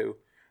minute or two.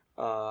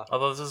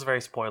 Although this is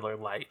very spoiler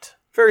light.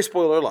 Very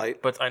spoiler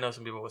light, But I know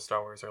some people with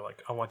Star Wars are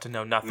like, I want to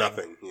know nothing.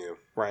 Nothing. Yeah.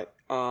 right?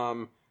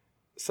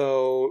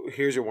 So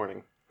here's your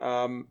warning. I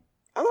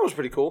thought it was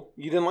pretty cool.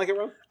 You didn't like it,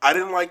 Ron? I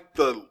didn't like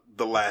the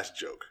last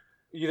joke.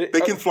 You did.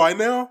 They can fly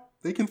now.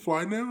 They can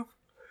fly now.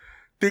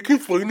 They can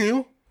fly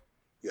now.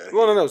 Yeah.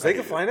 Well, no. I They hate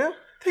can it. fly now.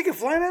 They can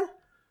fly now.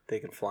 They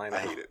can fly now. I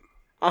hate it.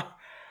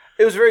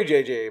 It was very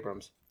J.J.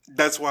 Abrams.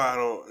 That's why I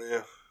don't.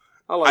 Yeah.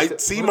 I liked I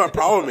it. see my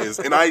problem is,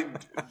 and I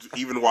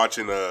even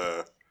watching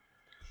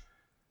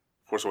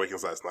Force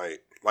Awakens last night.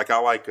 Like I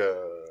like.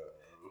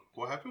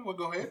 What happened? Well,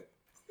 go ahead.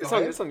 It's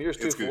on yours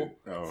too. It's good. Fool.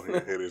 Oh, yeah,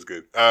 it is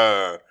good.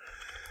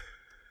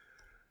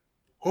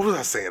 What was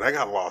I saying? I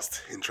got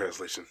lost in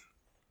translation.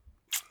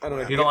 I don't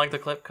know. You don't like the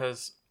clip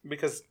because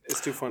because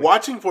it's too funny.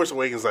 Watching Force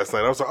Awakens last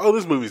night, I was like, "Oh,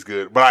 this movie's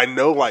good," but I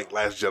know like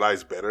Last Jedi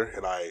is better,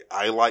 and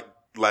I like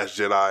Last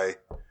Jedi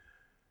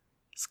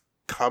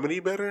comedy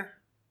better.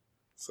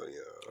 So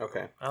yeah,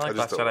 Okay. I like I just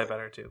Last don't Jedi like-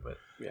 better too. But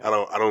Yeah.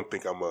 I don't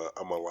think I'm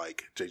a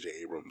like J.J.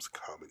 Abrams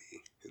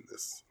comedy in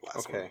this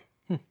last one. Okay.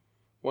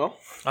 Well,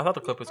 I thought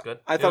the clip was good.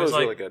 I thought it was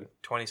like really good.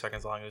 20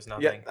 seconds long. It was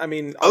nothing. Yeah. I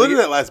mean, Other than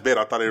that last bit,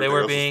 I thought They everything were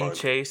else being was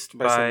fine. chased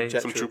by by, some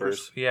jet some troopers.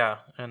 troopers. yeah,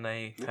 and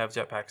they have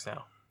jetpacks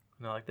now.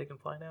 And they're like, they can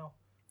fly now.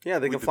 Yeah,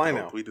 they We can did fly the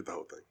whole- now. We did the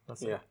whole thing.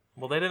 That's Yeah. it.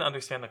 Well, they didn't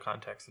understand the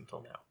context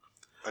until now.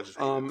 I just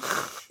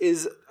hate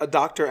Is a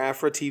Dr.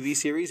 Aphra TV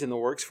series in the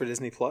works for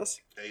Disney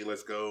Plus? it. Hey,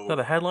 let's go. Is that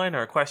a headline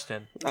or a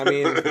question? I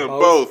mean,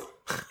 Both.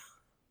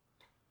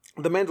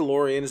 The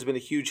Mandalorian has been a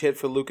huge hit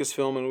for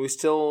Lucasfilm, and we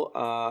still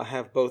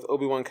have both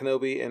Obi-Wan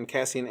Kenobi and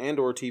Cassian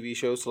Andor TV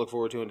shows to look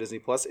forward to on Disney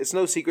Plus. It's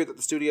no secret that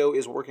the studio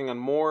is working on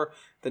more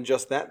than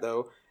just that,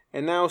 though.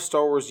 And now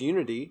Star Wars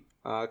Unity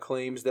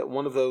claims that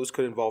one of those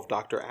could involve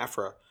Dr.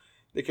 Aphra.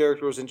 The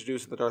character was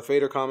introduced in the Darth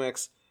Vader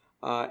comics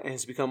and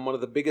has become one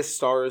of the biggest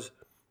stars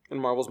in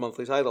Marvel's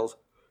monthly titles.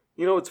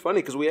 You know, it's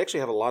funny because we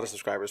actually have a lot of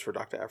subscribers for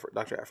Dr. Aphra.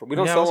 We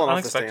don't Yeah, it sell was a lot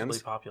off the unexpectedly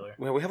stands. popular.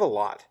 Well, we have a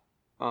lot.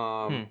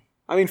 I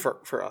mean,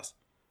 for us.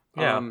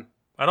 Yeah.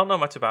 I don't know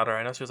much about her.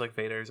 I know she was like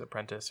Vader's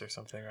apprentice or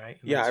something, right?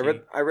 And Yeah,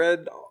 then I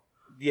read.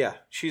 Yeah,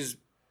 she's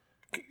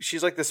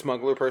like the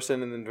smuggler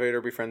person, and then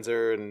Vader befriends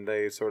her, and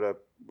they sort of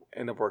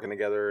end up working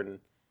together. And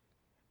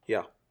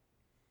yeah,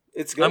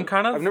 it's good.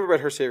 I've never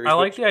read her series. I but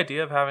like the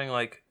idea of having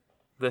like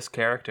this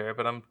character,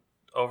 but I'm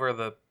over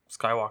the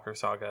Skywalker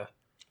saga,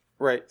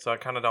 right. so I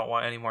kind of don't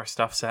want any more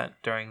stuff set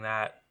during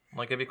that.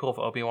 Like, it'd be cool if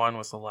Obi-Wan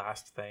was the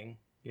last thing,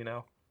 you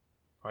know,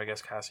 or I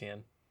guess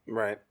Cassian.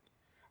 Right.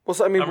 Well,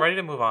 so I mean, I'm ready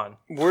to move on.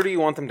 where do you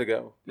want them to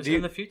go? Just Do you,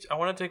 in the future, I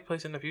want to take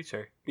place in the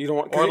future, you don't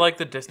want or like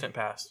the distant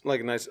past.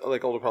 like nice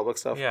like Old Republic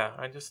stuff. Yeah,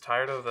 I'm just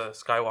tired of the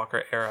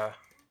Skywalker era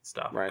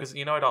stuff. Right. Because,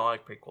 I don't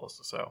like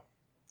prequels, so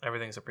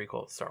everything's a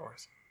prequel to Star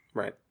Wars.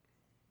 Right.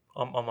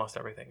 Almost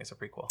everything is a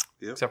prequel.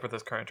 Yep. Except for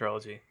this current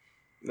trilogy.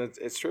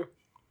 It's true.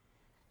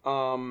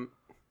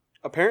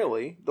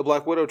 Apparently, the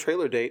Black Widow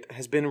trailer date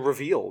has been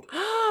revealed.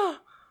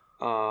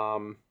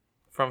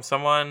 From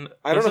someone...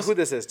 I don't know who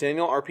this is.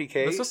 Daniel RPK.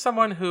 This is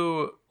someone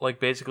who, like,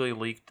 basically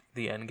leaked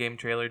the Endgame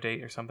trailer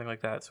date or something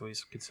like that, so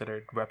he's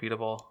considered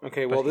reputable.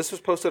 Okay, well, this was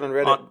posted on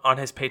Reddit. On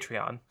his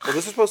Patreon. Well,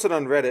 this was posted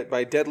on Reddit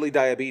by Deadly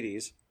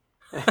Diabetes.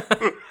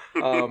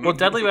 Well,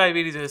 Deadly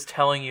Diabetes is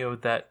telling you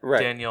that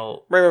Right.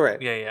 Daniel...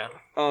 Right. Yeah.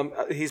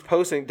 He's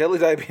posting. Deadly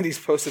Diabetes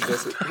posted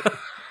this.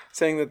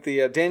 saying that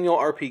the Daniel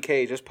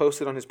RPK just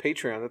posted on his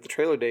Patreon that the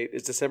trailer date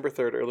is December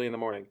 3rd, early in the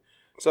morning.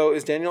 So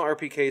is Daniel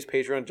RPK's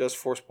Patreon just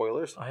for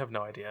spoilers? I have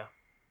no idea.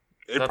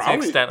 That's the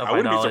extent of I my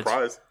wouldn't knowledge. be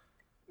surprised.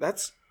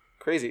 That's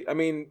crazy. I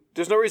mean,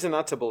 there's no reason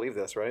not to believe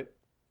this, right?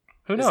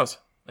 Who knows?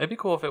 It'd be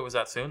cool if it was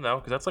that soon, though,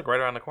 because that's like right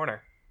around the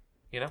corner.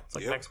 You know? It's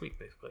like Yep. next week,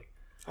 basically.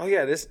 Oh,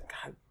 yeah. This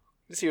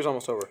year's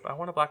almost over. I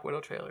want a Black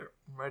Widow trailer.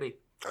 I'm ready.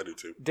 I do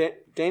too.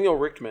 Daniel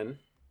Richtman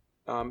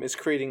is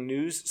creating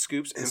news,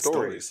 scoops, and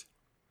stories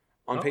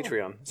on Oh,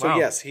 Patreon. So, wow.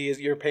 yes, he is.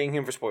 You're paying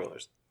him for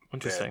spoilers.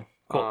 Interesting.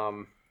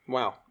 Cool.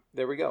 Wow.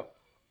 There we go.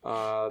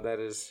 That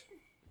is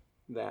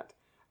that.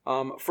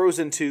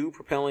 Frozen 2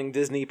 propelling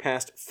Disney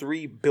past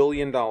 $3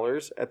 billion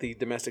at the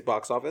domestic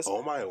box office.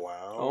 Oh my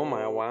wow. Oh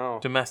my wow.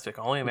 Domestic.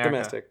 Only America.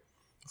 Domestic.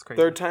 That's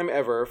crazy. Third time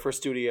ever for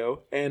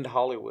studio and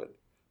Hollywood.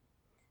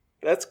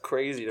 That's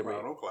crazy to me.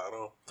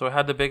 Claro. So it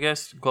had the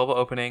biggest global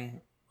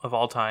opening of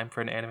all time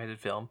for an animated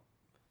film.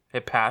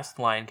 It passed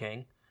Lion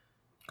King,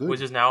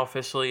 which is now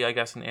officially, I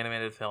guess, an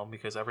animated film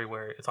because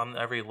everywhere it's on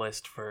every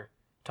list for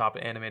top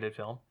animated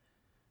film.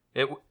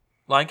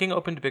 Lion King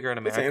opened bigger in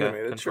America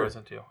animated, than sure.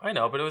 Frozen 2. I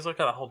know, but it was like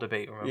a whole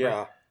debate. Remember?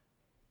 Yeah.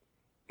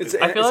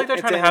 I feel like they're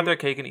trying to have their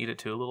cake and eat it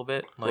too a little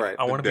bit. Like Right,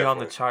 I want to be on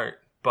the definitely. chart,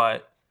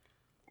 but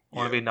I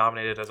want to be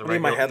nominated as a I need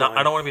my regular. headline.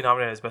 I don't want to be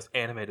nominated as best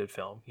animated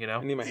film. You know?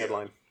 I need my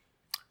headline.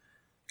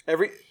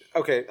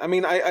 I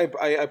mean,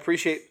 I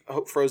appreciate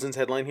Frozen's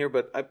headline here,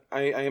 but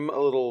I am a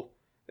little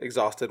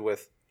exhausted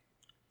with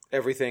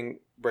everything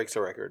breaks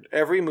a record.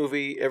 Every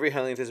movie, every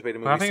highly anticipated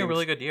movie. We're having a seems-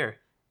 really good year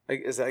I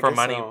for guess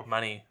money. so.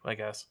 Money, I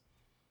guess.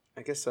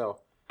 I guess so.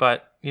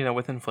 But you know,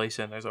 with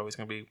inflation, there's always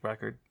going to be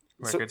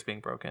records being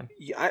broken.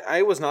 Yeah,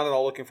 I was not at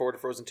all looking forward to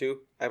Frozen 2.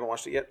 I haven't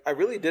watched it yet. I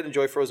really did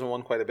enjoy Frozen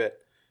 1 quite a bit.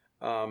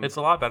 It's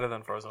a lot better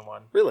than Frozen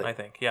 1. Really? I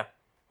think. Yeah.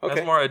 It Okay.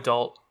 has more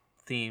adult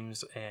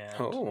themes and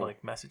Oh.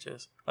 like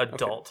messages.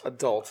 Adult.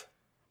 Adult.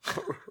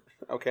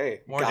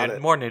 Okay. More Got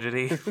it. more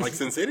nudity. Like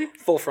Sin City?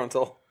 Full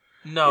frontal.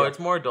 No, Yeah. it's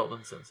more adult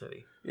than Sin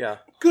City. Yeah.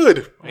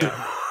 Good.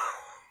 Yeah.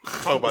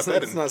 Talk about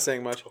that. It's not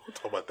saying much. We'll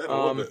talk about that in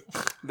a little bit.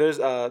 There's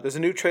a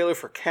new trailer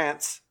for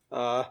Cats.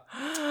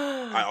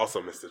 I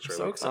also missed the So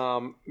trailer.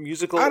 excited.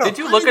 Musical. I don't- Did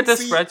you I look at didn't this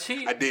see-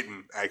 spreadsheet? I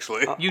didn't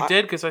actually. You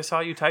did because I saw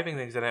you typing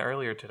things in it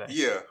earlier today.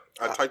 Yeah,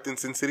 I typed in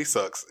Sin City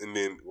sucks, and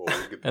then we'll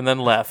get And then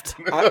left.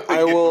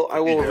 I will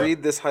Yeah.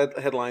 read this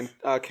headline.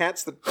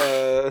 Cats,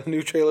 the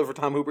new trailer for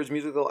Tom Hooper's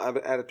musical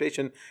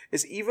adaptation,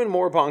 is even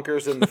more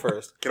bonkers than the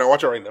first. Can I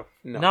watch it right now?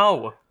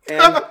 No.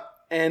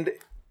 And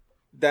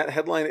that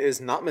headline is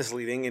not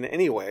misleading in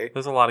any way.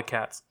 There's a lot of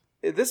cats.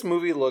 This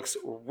movie looks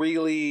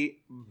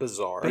really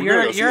bizarre. But You're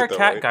gonna you're go see you're a it though,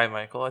 cat right? guy,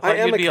 Michael. I I thought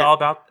am you'd a be cat. all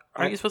about.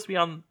 Aren't you supposed to be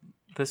on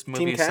this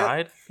movie's Cat?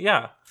 side?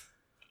 Yeah.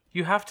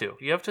 You have to.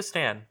 You have to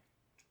stand.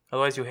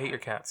 Otherwise, you hate your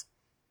cats.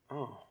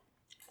 Oh,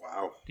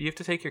 Wow. You have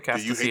to take your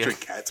cats Do you to see hate your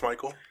it. cats,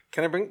 Michael?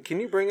 can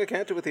you bring a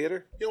cat to a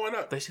theater? Yeah, why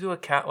not? They should do a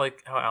cat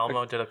like how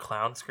Alamo did a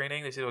clown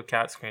screening. They should do a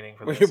cat screening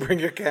for Will this. you bring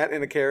your cat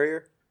in a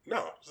carrier,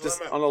 No, it's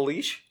just not on a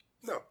leash?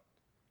 no.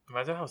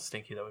 Imagine how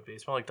stinky that would be.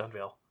 It smelled like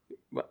Dunvale.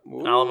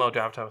 Ooh. Alamo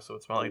Draft House, so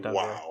it smelled like Dunvale.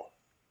 Wow.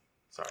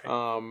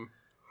 Sorry.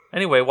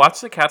 Anyway,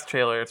 watch the Cats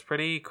trailer. It's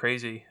pretty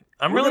crazy.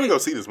 I'm We're really. gonna go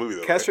see this movie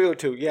though. Cats Right? trailer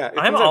 2, yeah. it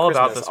I'm comes out all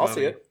about Christmas. this I'll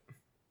see movie. it.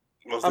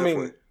 Most I mean,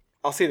 definitely.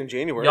 I'll see it in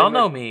January. Y'all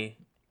know me.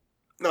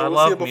 No, I we'll see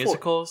love it before.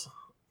 musicals.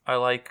 I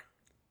like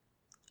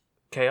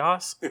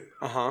chaos.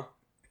 Uh-huh.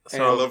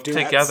 So love cats.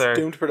 together,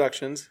 Doomed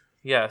Productions.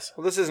 yes,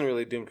 Well, this isn't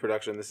really Doomed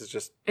Production. This is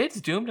just... it's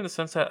doomed in the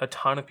sense that a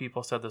ton of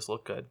people said this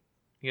looked good.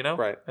 You know,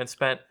 Right. And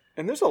spent.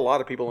 And there's a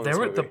lot of people in There this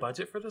were movie. the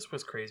budget for this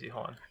was crazy.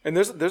 Hold on. And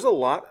there's a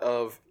lot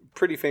of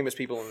pretty famous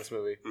people in this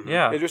movie.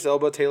 Yeah, Idris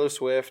Elba, Taylor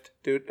Swift,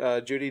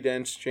 Judi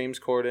Dench, James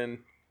Corden.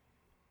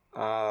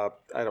 I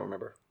don't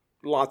remember.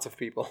 Lots of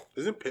people.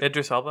 Isn't Pit?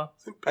 Idris Elba.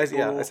 I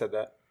said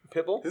that.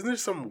 Pitbull? Isn't there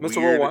some Mr.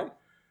 weird? Worldwide?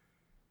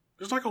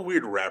 There's like a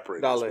weird rapper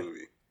in Dale. this movie.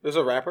 There's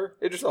a rapper?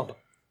 Idris Elba.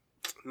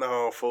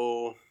 No,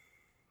 fool.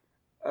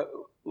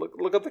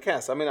 Look up the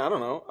cast. I mean, I don't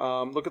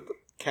know. Look at the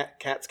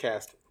Cats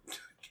cast.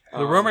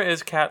 The rumor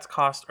is Cats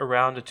cost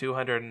around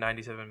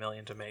 $297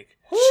 million to make,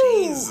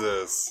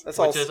 Jesus. That's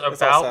which is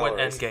that's all about what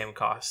salaries. Endgame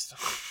cost.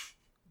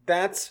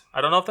 That's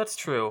I don't know if that's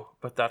true,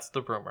 but that's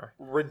the rumor.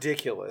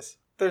 ridiculous.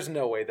 There's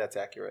no way that's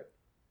accurate.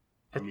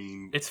 I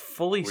mean, It's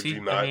fully would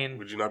you CG. not? I mean,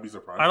 would you not be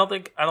surprised? I don't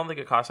think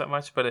it costs that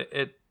much, but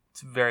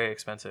it's very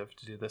expensive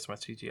to do this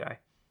much CGI.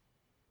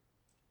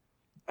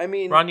 I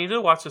mean, Ron, you need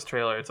to watch this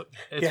trailer. It's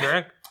Yeah.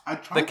 very. I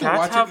tried The to watch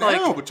cats it have,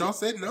 now, like- but y'all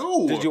said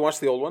no. did you watch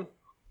the old one?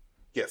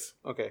 Yes.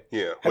 Okay.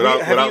 Yeah. Have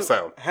Without you,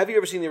 sound. Have you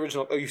ever seen the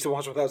original? Oh, you used to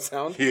watch without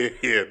sound? Yeah.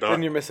 Yeah. Then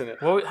Dog. you're missing it.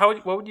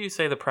 What would you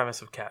say the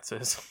premise of Cats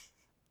is?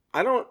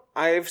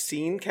 I've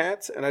seen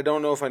Cats, and I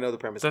don't know if I know the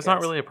premise. There's of not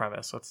Cats. really a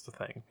premise. That's the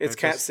thing. It's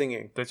They're cats just-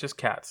 singing, They're just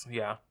cats.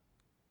 Yeah.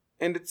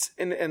 and it's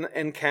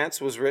and Cats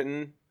was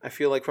written. I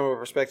feel like from a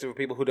perspective of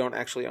people who don't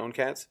actually own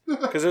cats,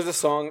 because there's a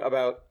song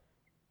about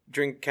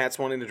cats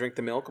wanting to drink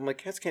the milk. I'm like,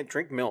 cats can't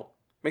drink milk.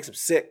 Makes them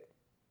sick.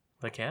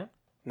 They can't.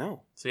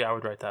 No, So yeah, I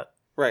would write that.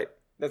 right.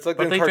 That's like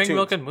But the they cartoons. drink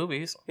milk in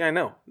movies. Yeah, I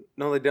know.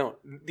 No, they don't.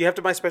 You have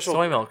to buy special.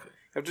 Soy milk.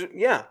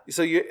 Yeah.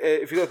 So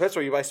if you go to the pet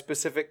store, you buy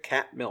specific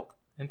cat milk.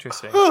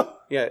 Interesting.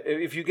 Yeah.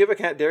 If you give a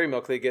cat dairy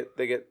milk, they get.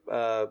 They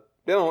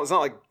don't. It's not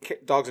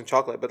like dogs and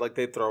chocolate, but like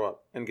they throw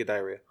up and get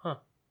diarrhea. Huh.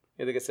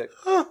 Yeah, they get sick.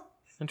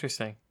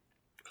 Interesting.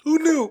 Who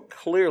knew?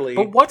 Clearly.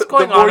 But what's The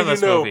going more on in you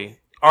this know. movie?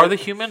 Are the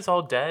humans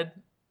all dead?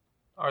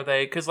 Are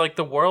they? Because like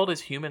the world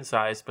is human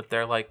sized, but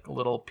they're like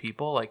little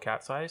people, like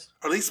cat sized.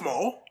 Are they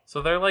small?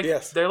 So they're like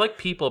Yes. they're like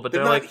people, but They're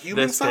they're not like this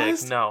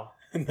human-sized? big. No,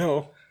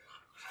 No.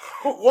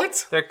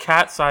 What? they're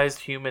cat-sized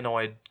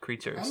humanoid How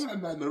creatures. did I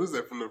not notice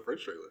that from the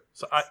first trailer?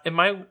 So in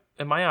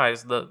my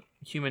eyes, the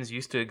humans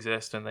used to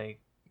exist, and they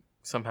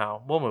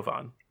somehow. We'll move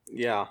on.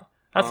 Yeah.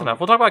 That's enough.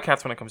 We'll talk about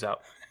cats when it comes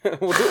out.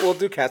 we'll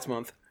do Cats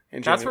Month.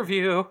 In Cats January.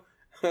 review.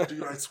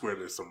 Dude, I swear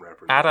there's some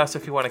rapper. Add us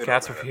if you want a It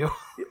cats don't review.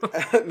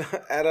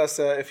 Add us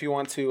if you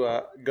want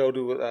to go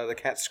to the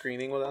cat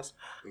screening with us.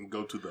 matter. And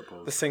go to the The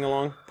post. sing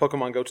along.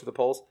 Pokemon Go to the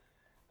polls.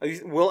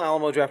 Will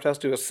Alamo Draft House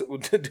do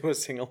a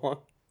sing along?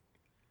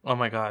 Oh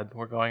my god,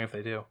 we're going if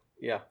they do.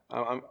 Yeah,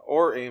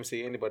 or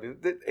AMC. Anybody?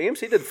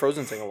 AMC did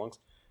Frozen sing alongs.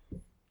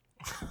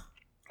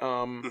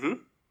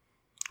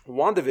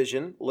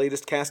 WandaVision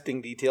latest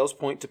casting details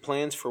point to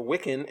plans for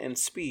Wiccan and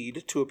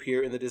Speed to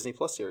appear in the Disney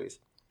Plus series.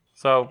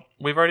 So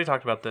we've already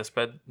talked about this,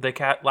 but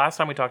last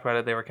time we talked about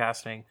it, they were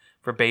casting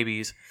for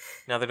babies.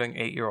 Now they're doing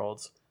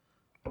 8-year-olds.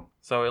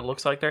 So it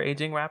looks like they're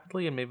aging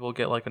rapidly, and maybe we'll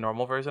get like a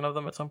normal version of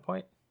them at some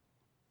point.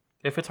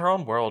 If it's our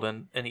own world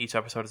and each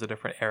episode is a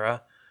different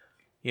era,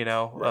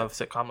 of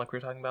sitcom like we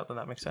were talking about, then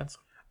that makes sense.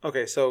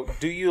 Okay, so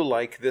do you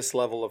like this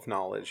level of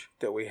knowledge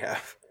that we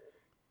have?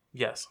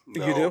 Yes.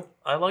 No. You do?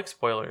 I like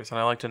spoilers, and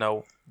I like to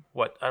know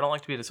I don't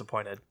like to be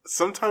disappointed.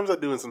 Sometimes I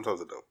do and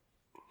sometimes I don't.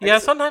 Yeah,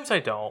 sometimes I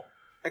don't.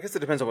 I guess it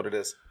depends on what it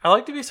is. I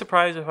like to be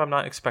surprised if I'm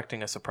not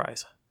expecting a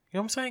surprise. You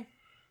know what I'm saying?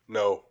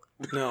 No.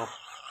 No.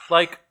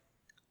 Like,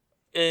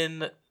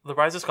 in The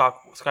Rise of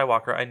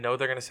Skywalker, I know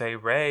they're going to say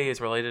Rey is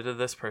related to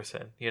this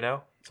person,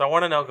 So I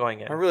want to know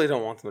going in. I really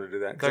don't want them to do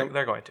that. 'Cause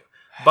They're going to.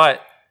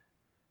 But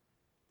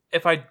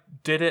if I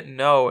didn't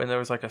know and there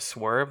was like a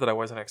swerve that I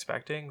wasn't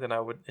expecting, then I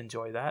would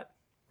enjoy that.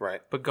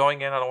 right. But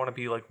going in, I don't want to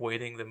be like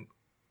waiting them,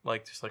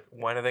 like just like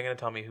when are they going to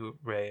tell me who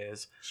Rey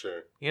is?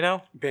 Sure.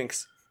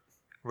 Binks.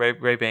 Ray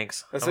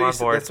Banks. That's I'm what on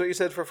board. That's what you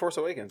said for Force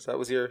Awakens. That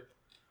was your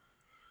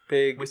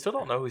big. We still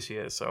don't know who she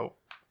is, so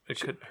it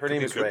could. Her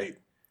name is Could Ray. be.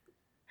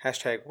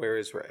 Hashtag Where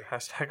is Ray?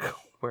 Hashtag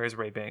Where is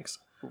Ray Banks?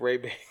 Ray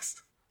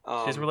Banks.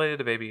 She's related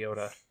to Baby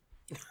Yoda.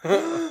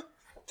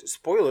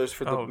 Spoilers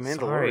for the Oh, Mandalorian.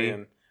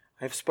 sorry.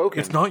 I've spoken.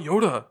 It's not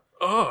Yoda.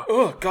 Ugh.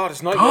 Oh God,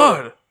 it's not.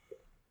 God.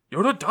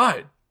 Yoda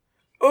died.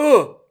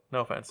 Ugh. No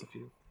offense if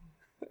you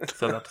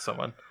said that to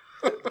someone.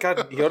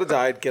 God, Yoda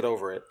died. Get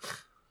over it.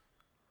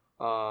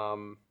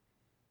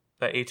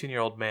 That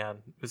 18-year-old man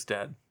is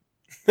dead.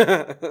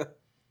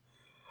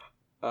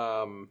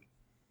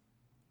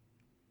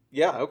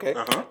 Yeah. Okay.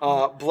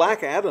 Uh-huh.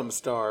 Black Adam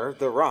star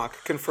The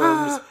Rock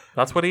confirms.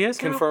 That's what he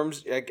is now?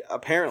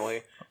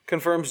 Apparently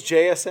confirms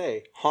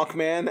JSA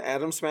Hawkman,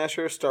 Atom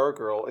Smasher,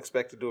 Stargirl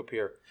expected to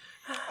appear.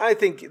 I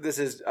think this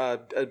is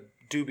a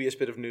dubious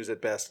bit of news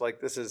at best. Like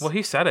this is Well,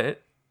 he said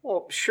it.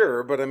 well,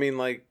 sure, but I mean,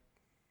 like,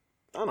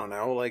 I don't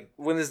know. Like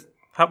when is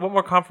What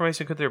more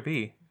confirmation could there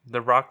be?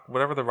 The Rock,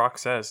 whatever The Rock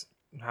says,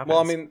 happens. well,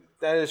 I mean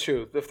that is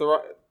true. If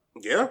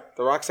Yeah.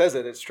 The Rock says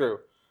it, it's true.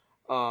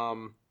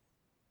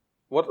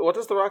 What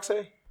does The Rock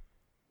say?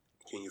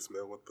 Can you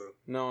smell what the...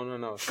 No.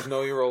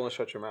 Know your role and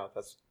shut your mouth.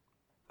 That's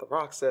The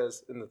Rock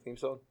says in the theme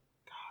song.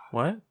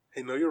 what?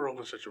 Hey, know your role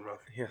and shut your mouth.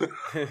 Yeah.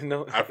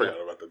 No. I forgot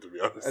about that, to be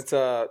honest. It's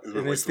been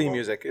in way his too theme long.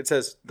 music. It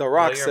says The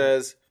Rock your-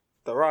 says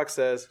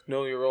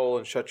know your role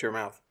and shut your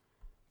mouth.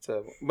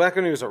 So back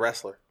when he was a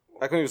wrestler.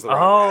 Back when he was The Rock.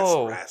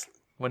 Oh, Wrestling.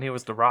 when he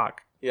was The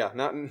Rock, Yeah,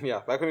 back when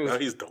he was Now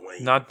he's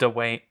Dwayne. not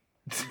Dwayne.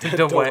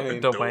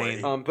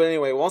 Dwayne. But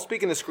anyway, while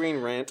speaking to Screen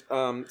Rant,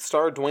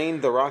 star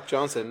Dwayne The Rock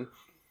Johnson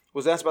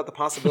was asked about the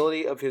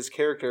possibility of his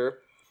character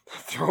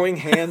throwing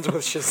hands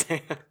with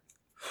Shazam.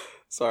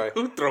 Sorry.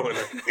 Who throwing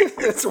it?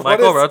 That's what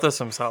Michael it's- wrote this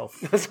himself.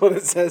 That's what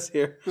it says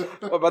here.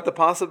 About the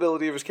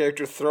possibility of his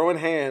character throwing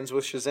hands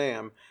with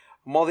Shazam.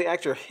 While the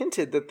actor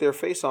hinted that their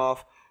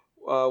face-off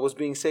was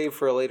being saved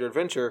for a later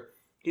adventure,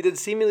 he did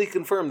seemingly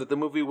confirm that the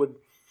movie would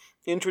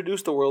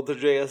introduce the world to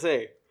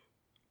JSA.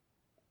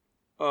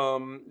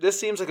 This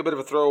seems like a bit of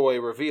a throwaway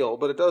reveal,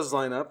 but it does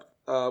line up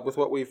with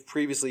what we've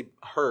previously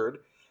heard.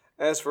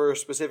 As for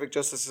specific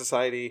Justice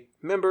Society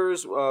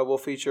members, we'll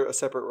feature a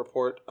separate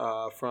report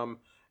from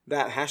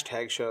that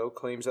hashtag show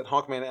claims that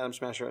Hawkman, Atom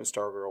Smasher, and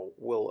Stargirl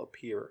will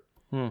appear.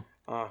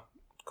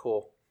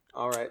 Cool.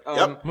 All right.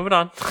 Yep. Moving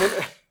on.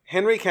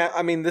 Henry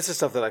I mean, this is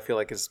stuff that I feel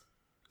like is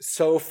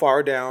so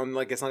far down,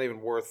 like it's not even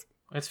worth.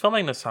 It's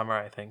filming this summer,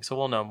 I think, so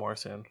we'll know more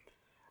soon.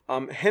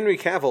 Henry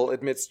Cavill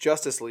admits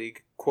Justice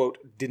League, quote,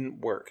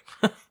 didn't work,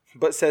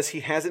 but says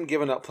he hasn't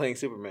given up playing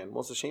Superman. Well,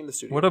 it's a shame the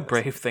studio What a has.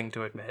 brave thing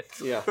to admit.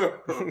 Yeah.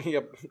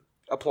 Yep.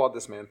 Applaud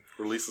this man.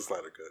 Release the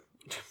Snyder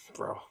Cut.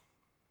 Bro.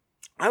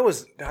 I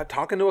was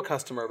talking to a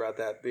customer about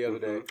that the other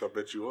day. I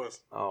bet you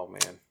was. Oh,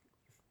 man.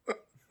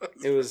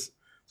 It was...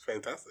 It's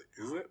fantastic,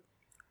 isn't it?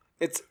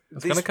 It's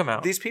going to come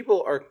out. These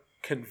people are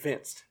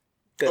convinced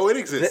that it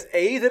exists.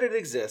 That that it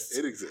exists.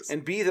 It exists.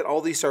 And B, that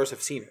all these stars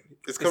have seen it.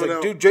 It's coming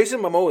out. Dude,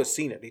 Jason Momoa has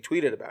seen it. He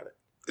tweeted about it.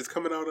 It's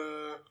coming out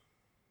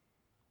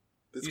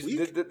this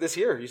week? This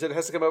year. You said it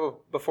has to come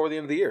out before the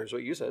end of the year, is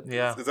what you said.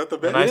 Yeah. Is that the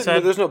bet? And I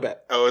said, there's no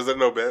bet. Oh, is there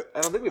no bet?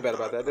 I don't think we bet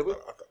about that, did we?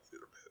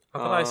 I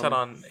thought I said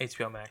on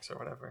HBO Max or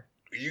whatever.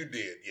 You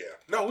did, yeah.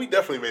 No, we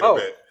definitely made a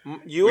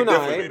bet. You and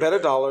I bet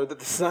 $1 that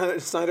the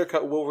Snyder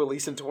Cut will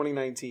release in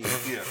 2019.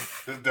 Yeah,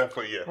 it's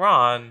definitely, yeah.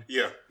 Ron.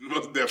 Yeah,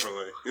 most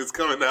definitely. It's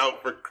coming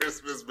out for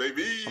Christmas,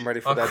 baby. I'm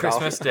ready for On that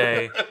Christmas dollar.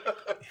 Day.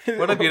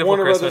 What a beautiful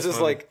Warner Christmas Brothers is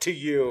movie. like, to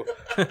you.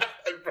 You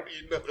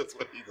know that's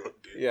what you gonna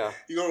do. Yeah.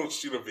 You gonna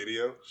shoot a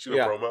video, shoot a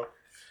Yeah. promo.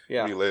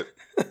 Yeah. Be lit.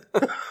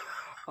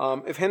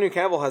 If Henry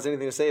Cavill has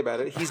anything to say about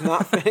it, he's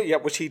not.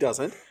 Which he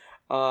doesn't.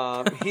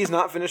 He's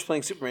not finished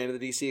playing Superman in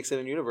the DC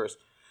Extended Universe.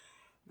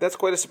 That's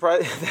quite a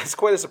surprise. That's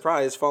quite a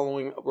surprise,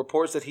 following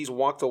reports that he's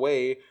walked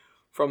away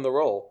from the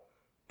role.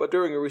 But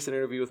during a recent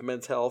interview with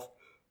Men's Health,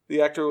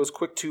 the actor was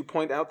quick to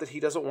point out that he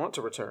doesn't want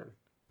to return.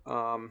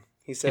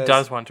 He says He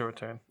does want to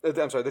return.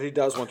 I'm sorry, that he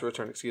does want to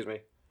return. Excuse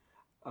me.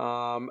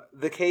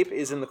 The cape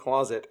is in the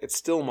closet. It's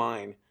still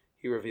mine.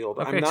 He revealed.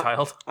 Okay,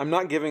 child. I'm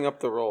not giving up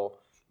the role.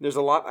 There's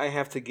a lot I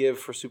have to give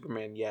for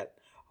Superman yet.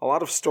 A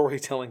lot of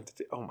storytelling to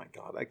do. Oh my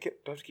god, do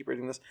I have to keep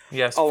reading this?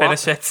 Yes,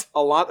 finish it.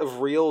 A lot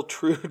of real,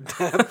 true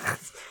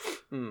depths.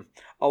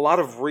 A lot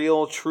of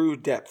real, true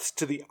depths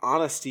to the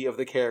honesty of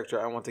the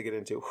character I want to get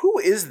into. Who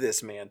is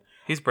this man?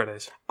 He's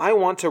British. I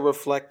want to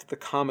reflect the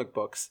comic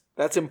books.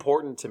 That's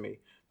important to me.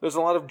 There's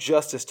a lot of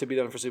justice to be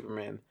done for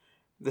Superman.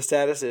 The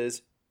status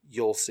is,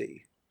 you'll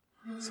see.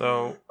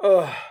 So,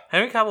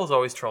 Henry Cavill's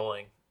always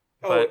trolling.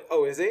 But,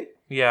 is he?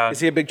 yeah.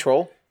 Is he a big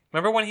troll?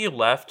 Remember when he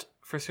left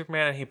for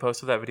Superman and he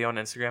posted that video on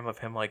Instagram of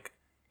him, like,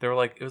 there were,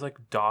 like, it was, like,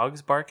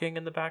 dogs barking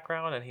in the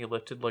background and he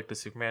lifted, like, the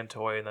Superman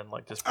toy and then,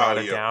 like, just brought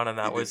it down and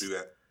that was... Do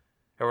that.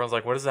 Everyone's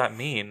like, what does that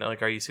mean?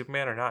 Like, are you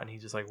Superman or not? And he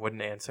just, like,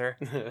 wouldn't answer.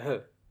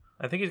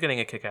 I think he's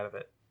getting a kick out of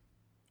it.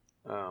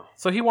 Oh.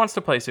 So he wants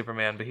to play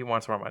Superman, but he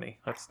wants more money.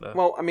 That's the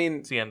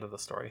that's the end of the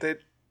story.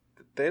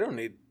 They don't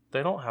need...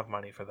 They don't have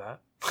money for that.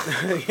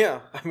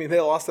 Yeah, I mean,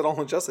 they lost it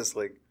all in Justice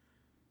League.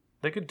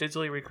 They could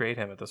digitally recreate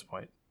him at this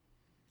point.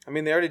 I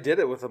mean, they already did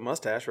it with a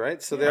mustache,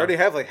 right? So they already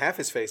have, like, half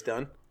his face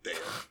done. Damn.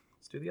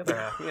 Let's do the other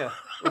half. Yeah,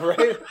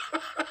 right?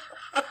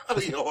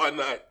 You know, why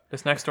not?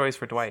 This next story is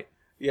for Dwight.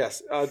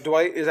 Yes.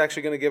 Dwight is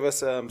actually going to give us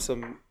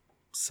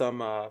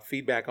some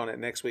feedback on it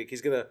next week.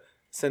 He's going to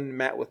send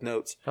Matt with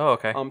notes. Oh,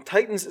 okay.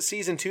 Titans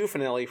Season 2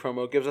 finale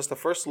promo gives us the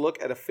first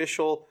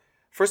official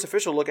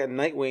look at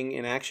Nightwing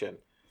in action.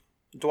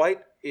 Dwight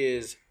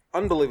is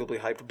unbelievably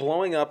hyped,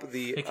 blowing up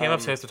the... He came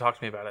upstairs to talk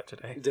to me about it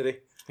today. Did he?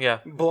 Yeah.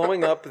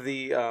 Blowing up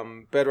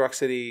the Bedrock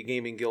City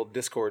Gaming Guild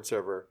Discord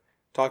server,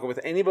 talking with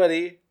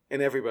anybody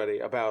and everybody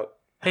about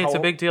Hey, it's a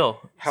big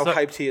deal. How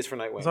hyped he is for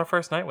Nightwing. It's our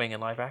first Nightwing in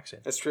live action.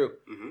 That's true.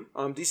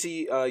 Mm-hmm.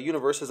 DC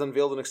Universe has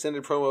unveiled an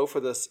extended promo for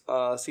this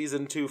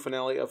Season 2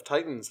 finale of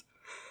Titans.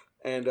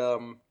 And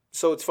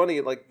so it's funny,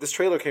 like, this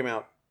trailer came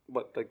out,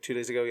 like 2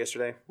 days ago,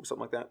 yesterday, or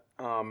something like that.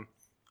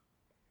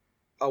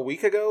 A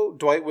week ago,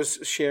 Dwight was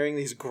sharing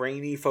these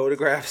grainy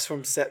photographs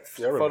from set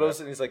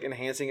photos, and he's like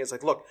enhancing it. It's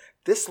like, look,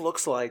 that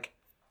looks like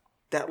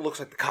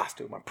the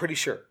costume. I'm pretty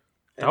sure.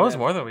 And that was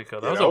more than a week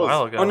ago. That was a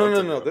while ago. Oh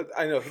no!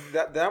 I know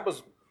that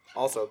was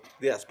also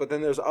yes. But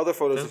then there's other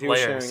photos that he was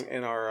sharing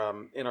in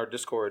our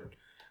Discord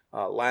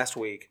last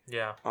week.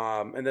 Yeah.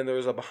 And then there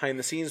was a behind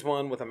the scenes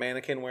one with a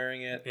mannequin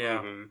wearing it. Yeah.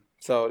 Mm-hmm.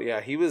 So yeah,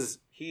 he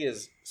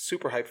is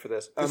super hyped for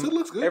this. It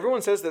looks good.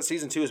 Everyone says that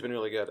Season 2 has been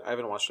really good. I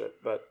haven't watched it,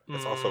 but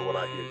that's also what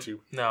I hear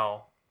too.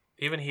 No,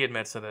 even he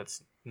admits that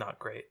it's not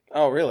great.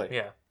 Oh really?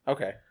 Yeah.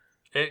 Okay.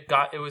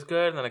 It was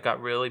good, and then it got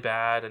really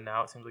bad, and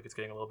now it seems like it's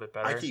getting a little bit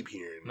better. I keep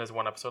hearing and there's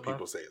one episode people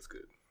left. say it's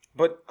good.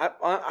 But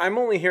I'm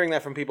only hearing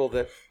that from people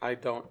that I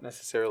don't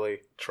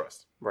necessarily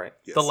trust. Right.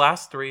 Yes. The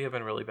last 3 have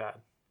been really bad.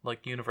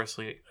 Like,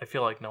 universally, I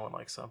feel like no one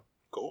likes them.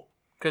 Cool.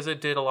 Because it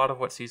did a lot of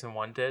what Season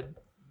 1 did.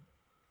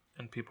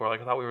 And people are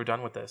like, I thought we were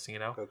done with this, you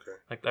know? Okay.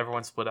 Like,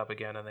 everyone split up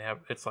again, and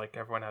it's like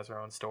everyone has their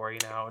own story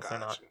now. It's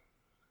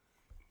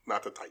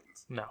not the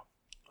Titans.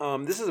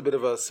 No. This is a bit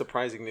of a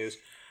surprising news.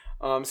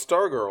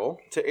 Stargirl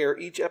to air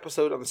each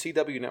episode on the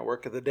CW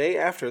network the day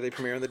after they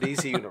premiere in the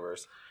DC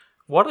universe.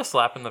 What a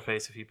slap in the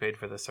face if you paid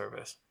for this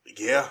service.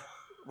 Yeah.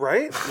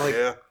 Right? Like,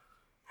 yeah.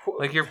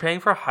 Like, you're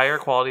paying for higher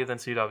quality than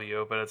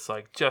CW, but it's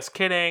like, just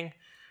kidding.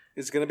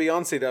 It's going to be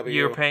on CW.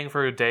 You're paying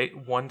for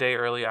 1 day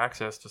early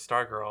access to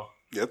Stargirl.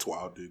 Yeah, it's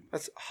wild, dude.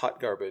 That's hot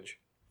garbage.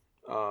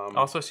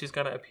 Also, she's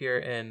going to appear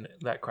in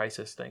that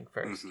Crisis thing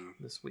first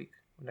this week.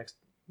 Next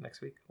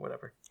week,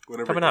 whatever.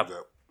 Whenever coming up.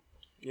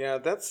 Yeah,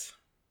 that's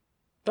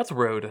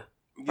rude.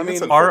 Yeah, I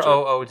mean,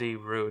 ROOD,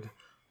 rude.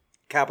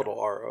 Capital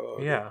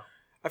ROOD. Yeah.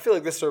 I feel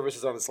like this service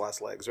is on its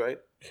last legs, right?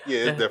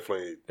 Yeah, it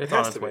definitely. It's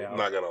on its way out. I'm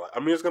not gonna lie.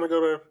 I mean, it's gonna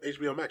go to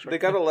HBO Max, right? They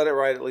got to let it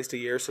ride at least a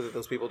year so that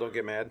those people don't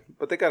get mad.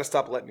 But they got to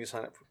stop letting you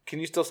sign up. Can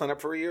you still sign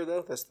up for a year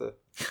though? That's what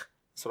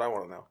I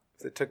want to know.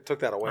 They took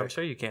that away. I'm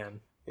sure you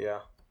can. Yeah.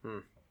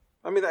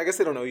 I mean, I guess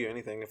they don't owe you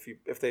anything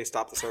if they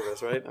stop the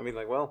service, right? I mean,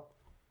 like, well,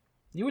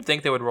 You would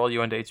think they would roll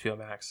you into HBO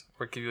Max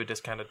or give you a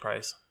discounted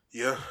price.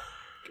 Yeah.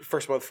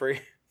 first month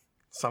free.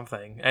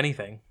 Something.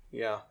 Anything.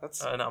 Yeah,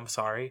 that's No, I'm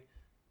sorry.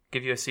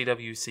 Give you a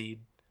CW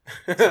Seed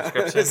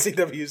subscription.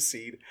 CW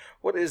Seed.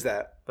 What is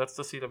that? That's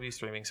the CW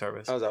streaming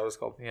service. Oh, is that what it's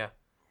called? Yeah.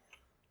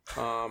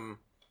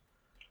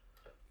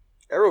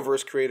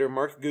 Arrowverse creator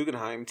Mark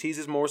Guggenheim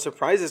teases more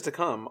surprises to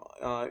come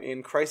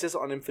in Crisis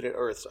on Infinite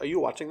Earths. Are you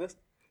watching this?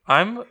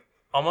 I'm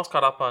almost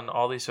caught up on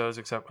all these shows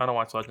except I don't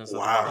watch Legends of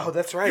Tomorrow. Wow. Oh,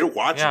 that's right. You're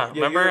watching. Yeah. it.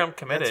 Remember, I'm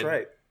committed.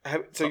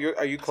 That's right.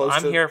 Are you close?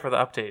 I'm to, here for the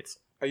updates.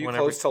 Are you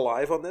whenever- close to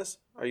live on this?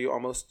 Are you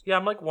almost? Yeah,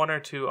 I'm like 1 or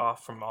 2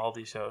 off from all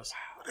these shows.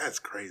 That's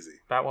crazy.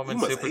 Batwoman, You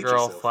must hate Supergirl,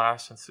 yourself.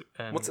 Flash,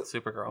 and What's it-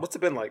 Supergirl. What's it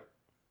been like?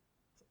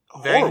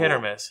 Very Horrible. hit or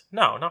miss.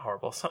 No, not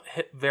horrible.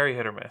 Very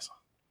hit or miss.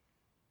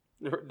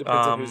 Depends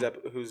on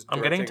who's.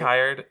 I'm getting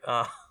directing it.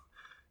 tired,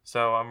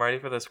 so I'm ready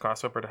for this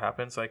crossover to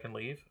happen so I can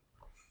leave.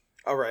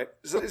 All right.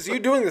 So you're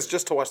doing this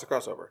just to watch the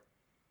crossover?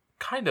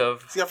 Kind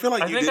of. See, I feel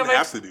like you think didn't I might,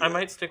 have to do I that.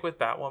 might stick with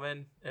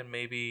Batwoman and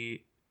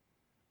maybe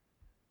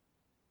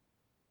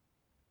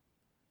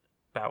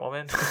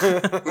Batwoman.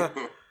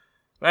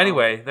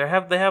 Anyway, they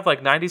have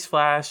like 90s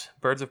Flash,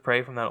 Birds of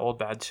Prey from that old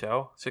bad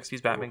show,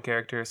 60s Batman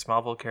characters,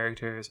 Smallville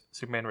characters,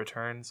 Superman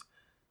Returns,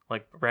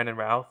 like Brandon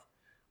Routh,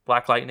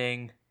 Black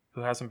Lightning,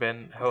 who hasn't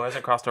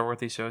crossed over with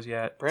these shows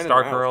yet, Brandon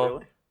Stargirl, Routh,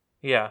 really?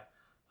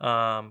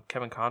 yeah,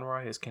 Kevin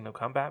Conroy is Kingdom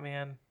Come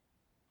Batman.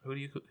 Who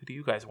do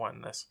you guys want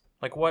in this?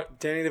 Like what?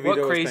 Danny DeVito What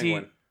is crazy?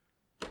 Penguin.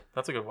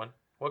 That's a good one.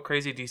 What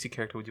crazy DC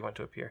character would you want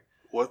to appear?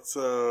 What's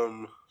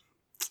who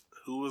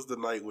was the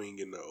Nightwing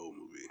in the old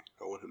movie?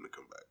 I want him to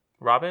come back.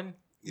 Robin?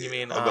 Yeah. You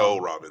mean the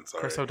old Robin? Sorry,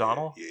 Chris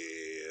O'Donnell? Yeah.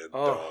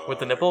 Oh. Dog. with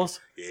the nipples?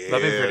 Yeah,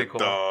 That'd be pretty cool.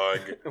 Dog.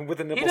 With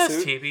the He nipple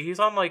does suit. TV. He's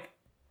on like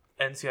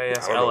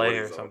NCIS I don't know LA what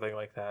or he's on. something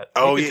like that.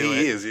 Oh could yeah, do he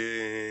it. is.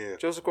 Yeah.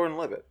 Joseph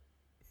Gordon-Levitt.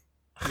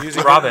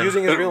 Robin.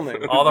 Using his real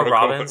name. All the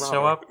Robins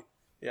show up.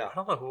 Yeah. I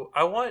don't know who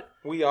I want.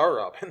 We are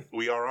Robin.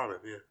 We are Robin.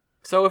 Yeah.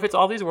 So if it's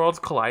all these worlds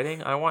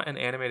colliding, I want an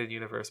animated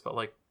universe, but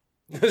like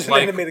There's an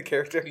Like- animated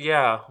character.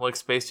 yeah, like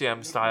Space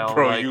Jam style.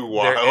 Bro, like, you they're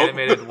wild.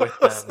 animated with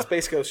them.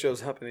 Space Ghost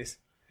shows up and he's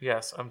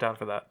Yes, I'm down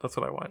for that. That's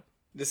what I want.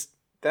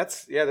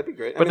 that'd be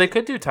great. But they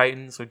could do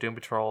Titans or Doom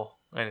Patrol,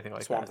 anything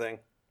like Swamp that. Thing.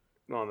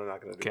 No, they're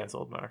not going to do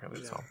Cancelled. They're not gonna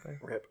do Swamp Thing.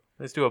 that. Rip.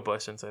 Let's do a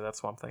Bush and say that's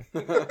Swamp Thing.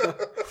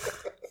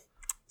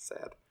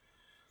 Sad.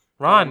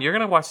 Ron, you're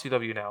gonna watch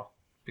CW now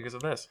because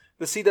of this.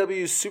 The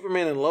CW's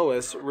Superman and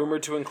Lois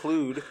rumored to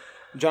include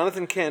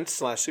Jonathan Kent /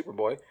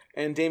 Superboy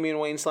and Damian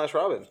Wayne /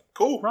 Robin.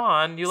 Cool.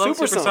 Ron, you love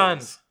Super Super Sons.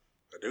 Sons.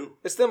 I do.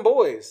 It's them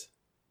boys.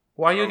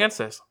 Why are you against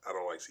this? I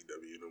don't like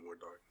CW no more,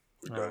 dog.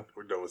 We're Oh. done.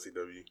 We're done with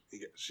CW.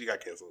 She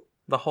got canceled.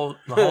 The whole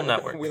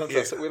network. we don't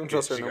trust. We don't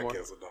trust her she no got more.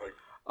 canceled,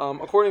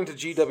 dog. According to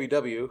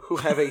GWW, who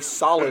have a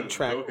solid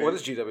track. What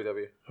is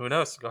GWW? Who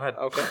knows? Go ahead.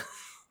 Okay.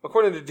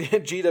 According to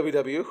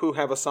GWW, who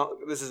have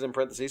this is in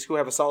parentheses, who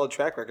have a solid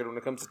track record when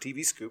it comes to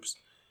TV scoops.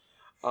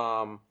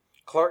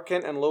 Clark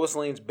Kent and Lois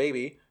Lane's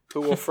baby,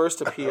 who will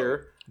first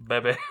appear.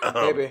 Baby.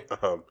 Baby.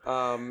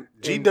 in-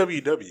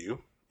 GWW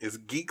is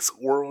Geeks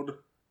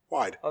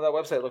Worldwide. Oh, that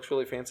website looks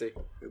really fancy.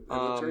 It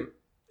looks great.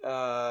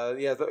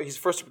 He's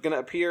first going to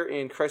appear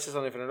in Crisis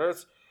on Infinite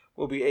Earths.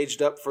 Will be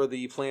aged up for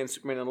the planned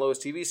Superman and Lois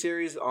TV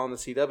series on the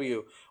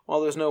CW. While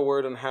there's no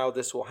word on how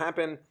this will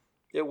happen,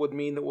 it would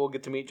mean that we'll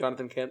get to meet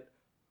Jonathan Kent,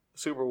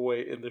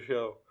 Superboy, in the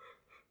show.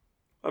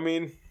 I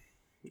mean,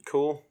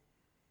 cool.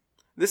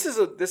 This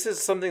is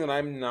something that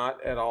I'm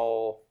not at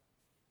all.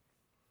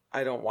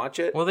 I don't watch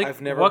it. Well,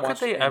 I've never. what could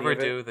watched they any ever of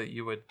it. do that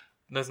you would?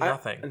 There's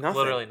nothing. nothing.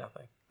 Literally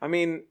nothing. I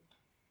mean,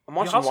 I'm You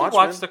watching also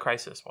Watchmen. watch the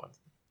Crisis one.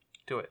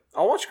 Do it.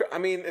 I'll watch. I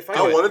mean, if I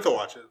I wanted to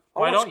watch it.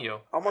 I'll Why watch- don't you?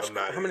 I'll watch. I'm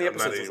not, How many I'm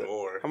not episodes is it?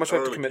 anymore. How much do I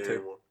have to don't commit care to?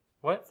 anymore.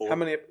 What? 4. How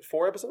many?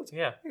 4 episodes?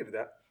 Yeah. I can do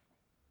that.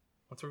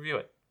 Let's review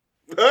it.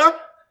 Huh?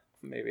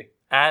 Maybe.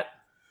 At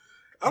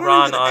I don't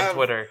Ron even on have-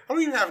 Twitter. I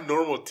don't even have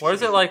normal TV. What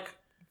is it like?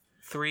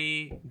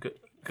 3 good.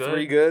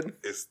 3 good.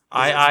 It's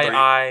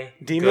I.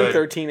 Demon good.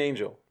 13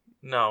 Angel.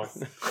 No,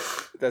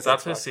 That's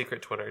that's his Xbox.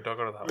 secret Twitter. Don't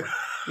go to that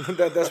one.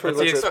 That's where That's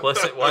the it looks at.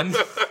 explicit one.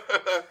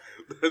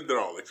 They're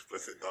all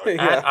explicit, dog.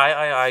 Yeah. At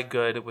I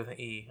good with an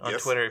E on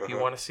Yes, Twitter if you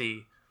uh-huh. want to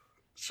see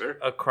Sure.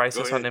 a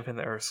Crisis Go on ahead.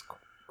 Infinite Earths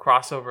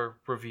crossover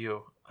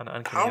review on I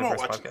Uncanny don't know.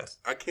 Universe Watch podcast.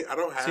 I can't. I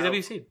don't have.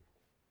 CW Seed.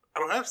 I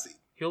don't have Seed.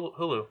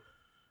 Hulu.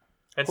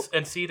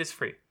 And Seed is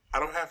free. I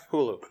don't have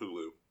Hulu.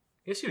 Hulu.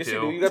 Yes, you Yes, do.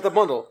 you do. You got the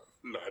bundle.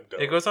 No, I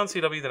don't. It goes on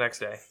CW the next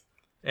day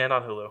and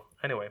on Hulu.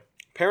 Anyway,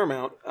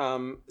 Paramount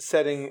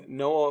setting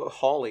Noah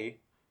Hawley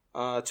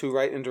to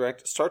write and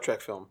direct Star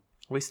Trek film.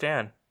 we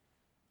stand.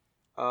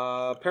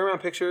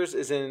 Paramount Pictures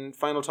is in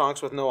final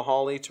talks with Noah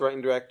Hawley to write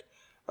and direct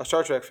a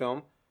Star Trek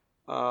film.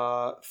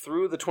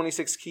 Through the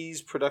 26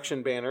 Keys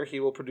production banner, he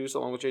will produce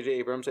along with J.J.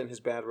 Abrams and his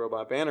Bad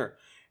Robot banner.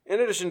 In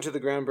addition to the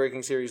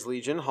groundbreaking series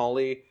Legion,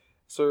 Hawley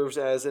serves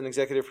as an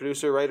executive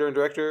producer, writer, and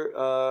director,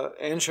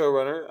 and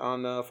showrunner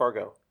on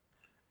Fargo.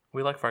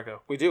 We like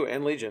Fargo. We do,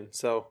 and Legion.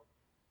 So,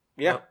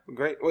 yeah,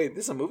 great. Wait,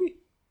 this is a movie?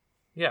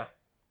 Yeah.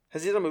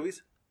 Has he done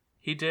movies?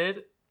 He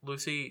did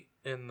Lucy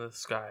in the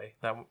Sky,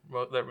 that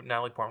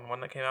Natalie Portman one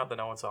that came out that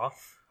no one saw.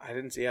 I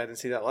didn't see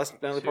that. Last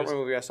Natalie She was- Portman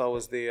movie I saw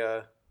was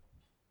the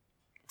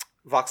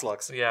Vox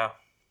Lux. Yeah.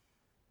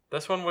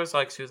 This one was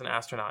like she was an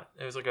astronaut.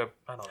 It was like I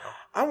don't know.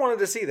 I wanted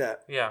to see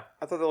that. Yeah.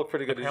 I thought that looked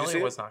pretty good. Did you Apparently see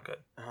it it? was not good.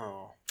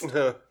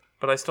 Oh,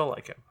 But I still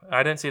like him.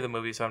 I didn't see the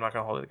movie, so I'm not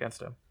going to hold it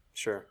against him.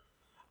 sure.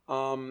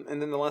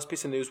 And then the last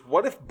piece of news: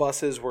 what if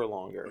buses were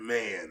longer?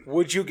 Man,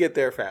 Would you get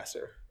there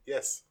faster?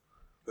 yes,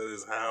 that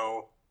is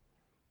how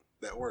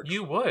that works.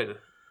 You would.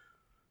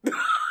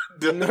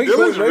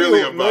 Dylan's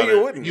really about no, it.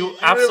 you wouldn't. You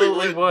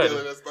absolutely would.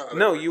 Dylan, that's not how that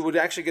No, works. you would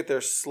actually get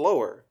there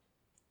slower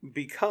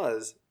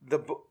because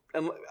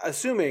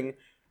assuming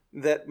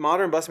that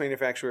modern bus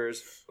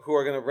manufacturers who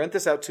are going to rent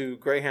this out to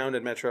Greyhound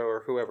and Metro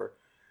or whoever,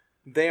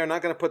 they are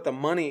not going to put the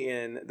money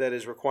in that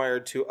is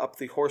required to up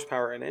the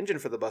horsepower and engine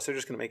for the bus. They're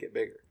just going to make it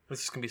bigger.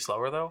 It's just going to be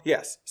slower, though?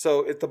 Yes.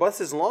 So if the bus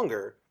is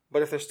longer,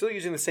 but if they're still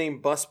using the same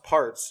bus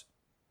parts,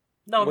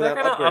 No, they're Without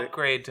going to upgrading.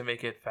 upgrade to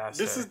make it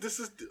faster. This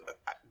is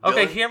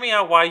Okay, Dylan, hear me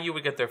out why you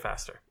would get there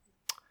faster.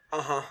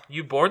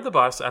 You board the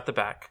bus at the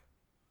back,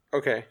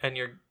 Okay. and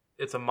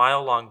it's a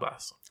mile-long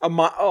bus.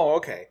 Oh,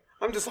 okay.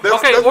 I'm just That's,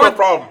 Okay, that's or- my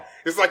problem.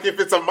 It's like if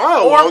it's a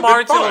mile Or long, then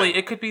marginally, fine.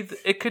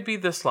 it could be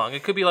this long.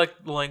 It could be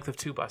like the length of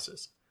 2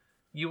 buses.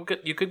 You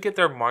could get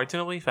there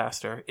marginally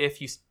faster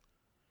if you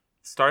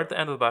start at the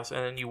end of the bus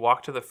and then you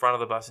walk to the front of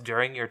the bus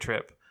during your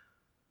trip.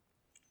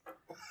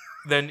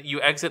 Then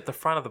you exit the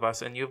front of the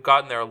bus and you've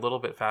gotten there a little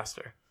bit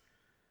faster.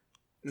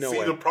 no See,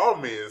 way. the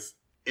problem is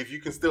if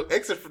you can still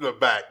exit from the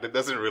back, that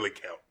doesn't really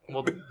count.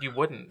 Well, you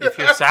wouldn't. If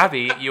you're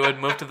savvy, you would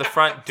move to the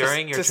front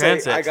during your to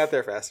transit. say I got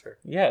there faster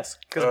Yes.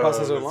 because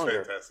buses are That's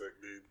longer. fantastic,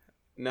 dude.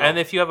 No. And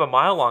if you have a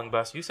mile-long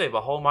bus, you save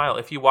a whole mile.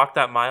 If you walk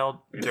that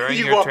mile during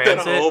You your walk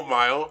transit, that whole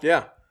mile.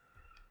 yeah.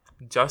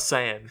 just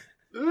saying.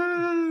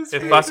 It's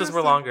If buses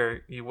were fantastic.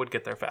 longer, you would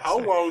get there faster. How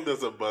long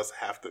does a bus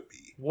have to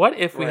be? What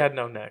if we Right. had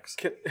no necks?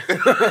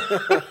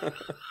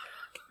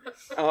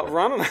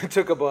 Ron and I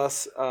took a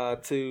bus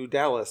to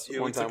Dallas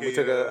one time. We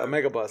took a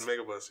mega bus.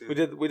 Megabus. Yeah.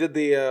 We did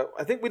the.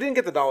 I think we didn't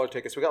get the dollar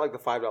tickets. We got like the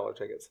 $5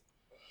 tickets,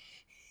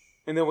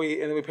 and then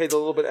we paid a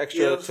little bit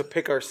extra Yeah. to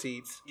pick our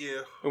seats,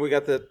 Yeah. and we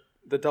got the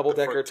double The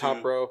decker front top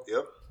two. row.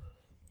 Yep.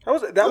 That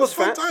was was a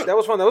fun fast. time. That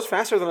was fun. That was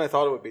faster than I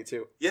thought it would be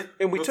too. Yeah.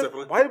 And we most took.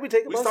 definitely. Why did we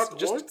take a We bus? stopped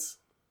Just once.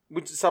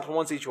 we stopped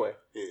once each way.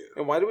 Yeah.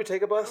 And why did we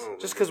take a bus? I don't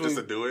Just know. because we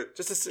to do it.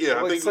 just to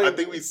Yeah, like, I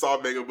think we saw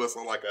Megabus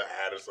on like a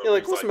hat or something. yeah,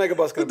 like It's what's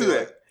Megabus gonna we'll be do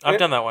like? that. I've And-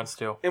 done that once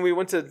too. And we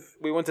went to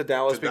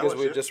Dallas To because Dallas,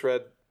 we had yeah. just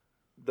read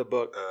the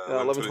book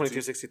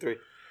 11/22/63.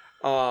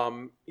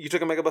 You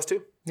took a megabus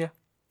too? Yeah.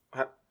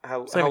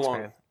 How Same long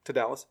experience. to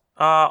Dallas?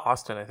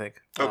 Austin, I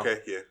think.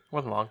 Okay, yeah.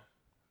 Wasn't long.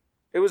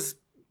 It was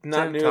not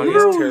San nearly Antonio. as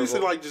Remember when we terrible. used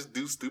to like just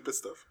do stupid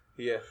stuff?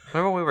 Yeah.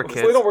 Remember when we were So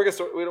kids? we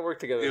don't work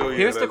together. Yeah,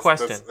 Here's the that's-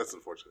 question. That's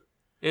unfortunate.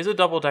 Is a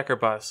double-decker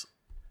bus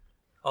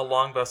a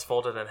long bus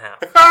folded in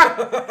half?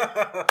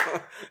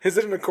 Is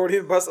it an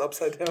accordion bus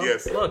upside down?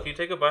 Yes. Look, you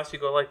take a bus, you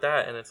go like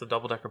that, and it's a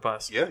double-decker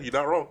bus. Yeah, you're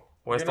not wrong.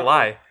 Where's You're the not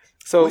lie?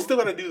 So We still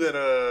gotta do that.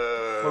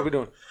 what are we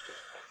doing?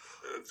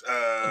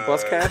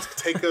 Bus cast?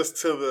 Take us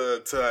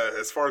to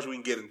as far as we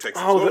can get in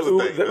Texas. Oh, What the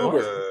was Uber.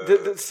 The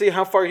Uber. See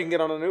how far you can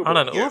get on an Uber. On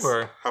an Yes.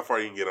 Uber? How far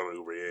you can get on an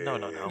Uber? Yeah, No, yeah,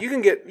 no, yeah. no. You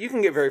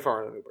can get very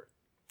far on an Uber.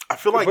 I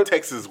feel like But-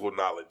 Texas will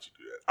not let you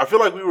do that. I feel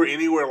like we were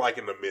anywhere like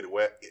in the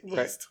Midwest,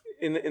 Right. East.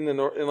 In the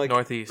north, in like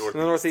Northeast. North-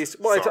 in the Northeast.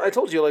 Well, I Sorry.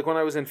 told you, like when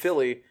I was in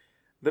Philly,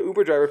 the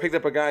Uber driver picked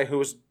up a guy who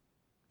was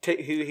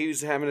he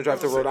was having to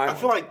drive to Rhode Island. I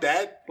feel like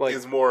that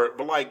is Like- more,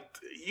 but like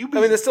you be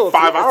I mean, it's still a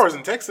 5 it's- hours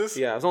in Texas.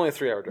 yeah, it was only a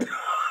 3-hour drive.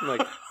 Like,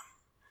 Like,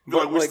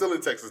 but, we're like- still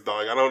in Texas,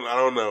 dog. I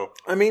don't know.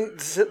 I mean,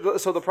 so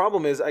the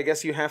problem is, I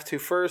guess you have to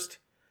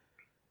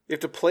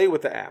play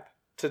with the app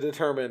to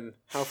determine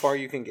how far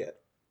you can get,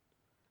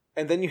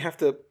 and then you have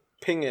to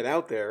ping it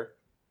out there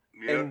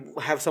Yeah, and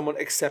have someone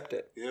accept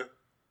it. yeah.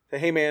 Say,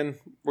 hey man,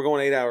 we're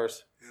going 8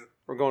 hours. Yeah.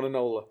 We're going to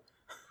NOLA.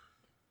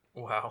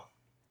 Wow.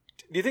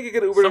 Do you think you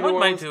could Uber Someone to New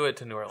might Orleans? do it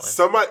to New Orleans.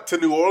 Somebody to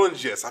New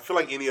Orleans, yes. I feel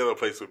like any other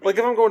place would be. Like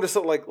if I'm going to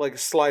like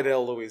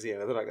Slidell,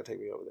 Louisiana, they're not gonna take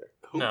me over there.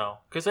 No,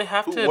 because they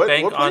have Who- to what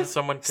bank on place?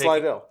 someone taking...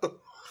 Slidell.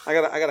 I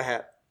got a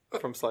hat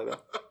from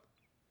Slidell.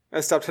 I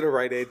stopped at a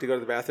Rite Aid to go to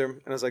the bathroom,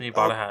 and I was like, You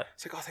bought oh. a hat.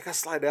 It's like, oh, they got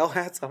Slidell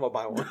hats. I'm gonna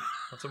buy one.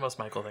 That's the most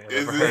Michael thing I've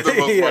It's ever the heard.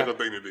 most Yeah. Michael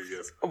thing to do,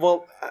 yes.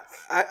 Well,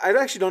 I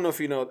actually don't know if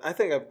you know. I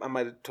think I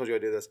might have told you I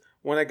do this.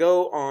 When I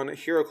go on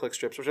HeroClix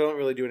trips, which I don't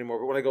really do anymore,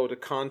 but when I go to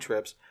con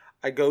trips,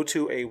 I go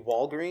to a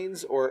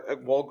Walgreens or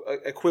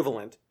a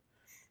equivalent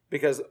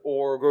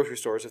or grocery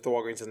stores if the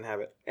Walgreens doesn't have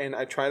it, and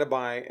I try to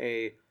buy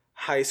a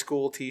high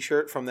school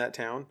T-shirt from that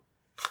town,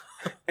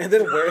 and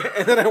then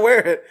I wear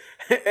it,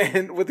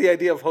 and with the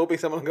idea of hoping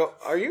someone will go,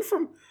 "Are you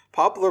from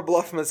Poplar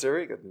Bluff,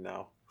 Missouri?" I go,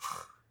 no.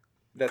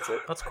 That's it.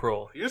 That's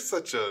cruel. You're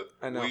such a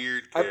I know.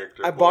 weird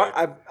character. I boy.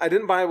 bought. I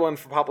didn't buy one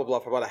for Poplar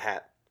Bluff. I bought a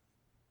hat.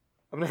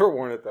 I've never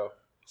worn it though.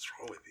 What's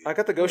wrong with you? I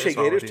got the Gaucher What's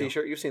wrong Gators with you?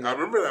 T-shirt. You've seen I that?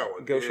 remember that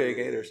one. Gaucher Yeah.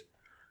 Gators.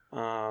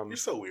 You're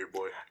so weird,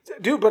 boy.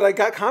 Dude, but I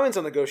got comments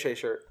on the Gaucher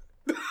shirt.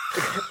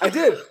 I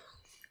did.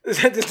 This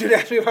dude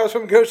asked me if I was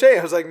from Gaucher.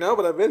 I was like, no,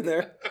 but I've been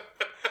there.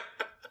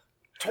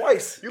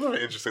 Twice. You live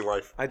an interesting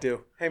life. I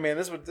do. Hey man,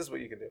 this is what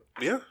you can do.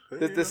 Yeah.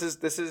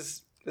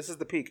 This is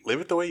the peak.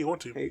 Live it the way you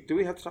want to. Hey, do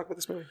we have to talk about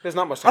this movie? There's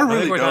not much. I Time.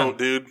 really we're don't,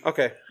 done. dude.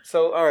 Okay,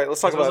 so all right, let's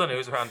talk This was about. a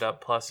news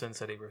roundup plus Sin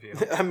City review.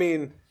 I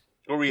mean,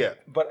 Where we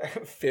at? but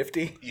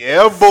 50.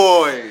 Yeah,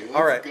 boy. Let's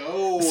All right.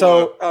 go.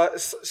 So,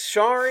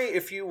 sorry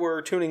if you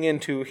were tuning in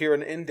to hear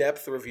an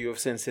in-depth review of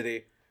Sin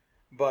City,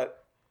 but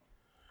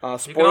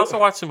You can also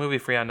watch the movie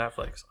free on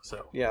Netflix.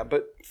 So yeah,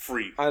 but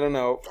free. I don't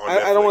know. On I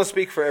don't Netflix. want to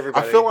speak for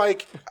everybody. I feel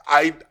like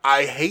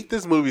I hate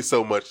this movie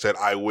so much that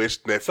I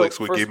wish Netflix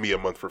would first- give me a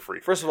month for free.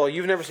 First of all,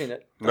 you've never seen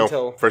it No,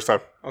 until first time.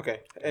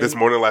 okay. And This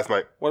morning, last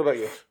night. what about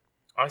you?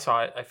 I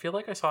saw it. I feel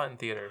like I saw it in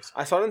theaters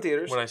I saw it in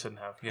theaters. when I shouldn't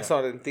have. Yeah. I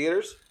saw it in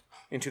theaters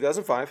in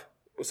 2005.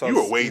 So I You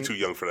was- were way too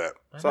young for that.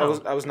 So I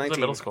know. was in 19.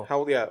 middle school. How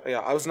old? Yeah,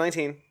 I was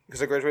 19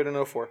 because I graduated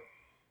in 04.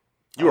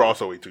 You were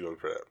also way too young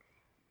for that.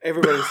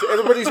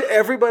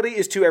 Everybody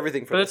is to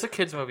everything for But this. it's a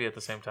kids movie at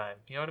the same time.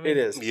 You know what I mean? It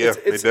is. Yeah, it's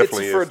it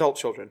definitely it's for is. adult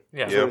children.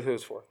 Yeah. That's Yeah. what it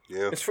was for.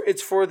 Yeah.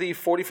 It's for the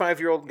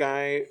 45-year-old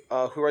guy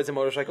who rides a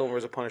motorcycle and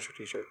wears a Punisher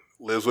T-shirt.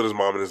 Lives with his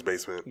mom in his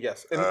basement.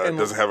 Yes, And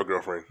doesn't have a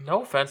girlfriend.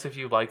 No offense if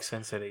you like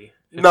Sin City.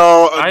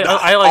 No,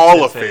 I like all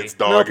Sin offense, City.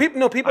 dog.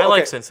 No people. I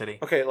like Sin City.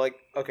 Okay.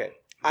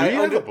 Do you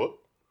have the book?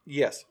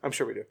 Yes, I'm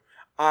sure we do.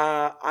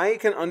 I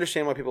can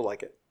understand why people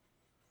like it.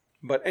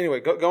 But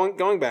anyway,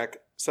 going back.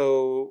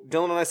 So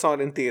Dylan and I saw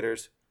it in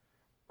theaters.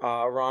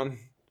 Ron,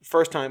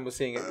 first time was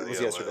seeing it was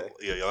yesterday.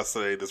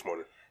 Yesterday, this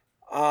morning.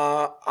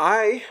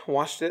 I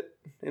watched it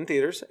in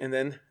theaters and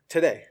then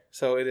today.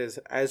 So it is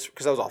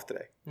because I was off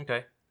today.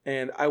 Okay.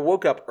 And I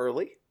woke up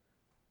early.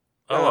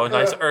 Oh,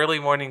 nice early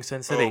morning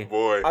Sin City. Oh,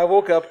 boy. I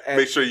woke up at...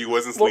 Make sure you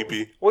wasn't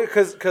sleepy. Well,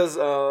 because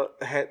I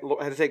had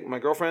to take my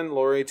girlfriend,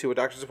 Lori, to a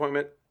doctor's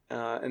appointment,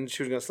 and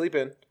she was going to sleep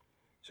in.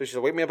 So she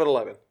said, wake me up at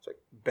 11. It's like,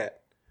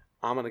 bet.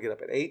 I'm going to get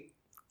up at 8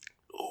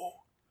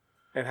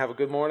 and have a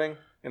good morning,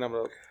 and I'm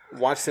going to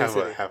watch Sin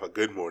City. Have a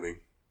good morning.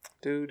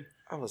 Dude,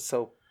 I was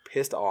so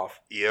pissed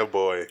off. Yeah,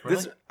 boy.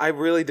 I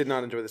really did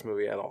not enjoy this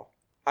movie at all.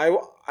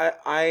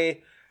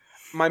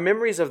 My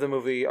memories of the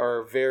movie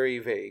are very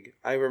vague.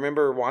 I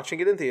remember watching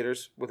it in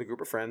theaters with a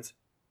group of friends,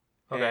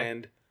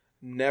 and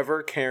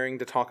never caring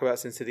to talk about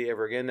Sin City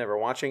ever again. Never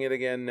watching it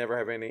again. Never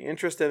having any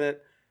interest in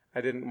it. I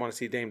didn't want to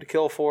see Dame to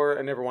Kill for.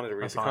 I never wanted to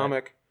read the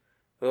comic.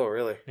 Oh,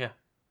 really? Yeah.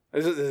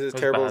 Is it as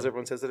terrible as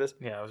everyone says it is?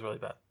 Yeah, it was really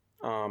bad.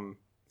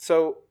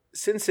 So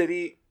Sin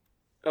City.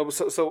 Oh,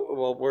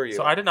 well, where are you?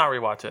 So I did not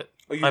rewatch it.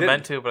 Oh, you I didn't?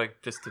 meant to, but I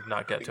just did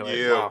not get to it.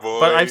 Yeah, boy.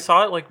 But I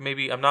saw it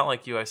maybe. I'm not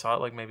like you. I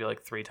saw it maybe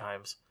 3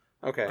 times.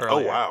 Okay.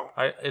 Earlier. Oh,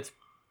 wow. It's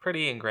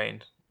pretty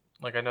ingrained.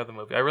 I know the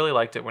movie. I really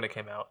liked it when it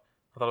came out.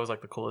 I thought it was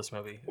the coolest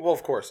movie. Well,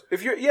 of course.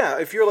 If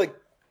you're like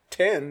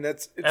 10,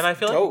 it's and I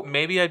feel dope. like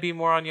maybe I'd be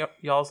more on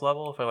y'all's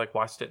level if I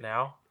watched it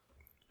now.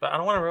 But I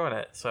don't want to ruin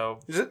it, so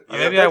Is it?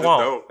 maybe I that's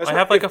won't. dope. I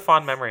have a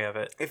fond memory of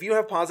it. If you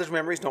have positive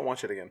memories, don't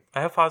watch it again. I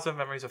have positive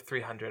memories of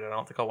 300. I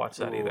don't think I'll watch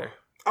that either.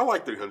 I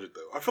like 300,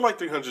 though. I feel like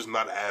 300 is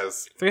not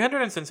as...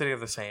 300 and Sin City are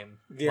the same.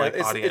 Yeah,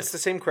 it's audience. the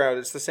same crowd.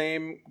 It's the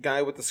same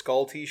guy with the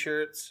skull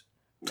T-shirts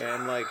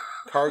and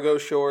cargo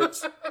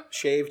shorts,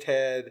 shaved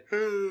head,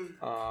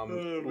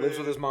 lives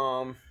with his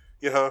mom.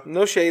 Yeah.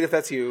 No shade if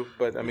that's you,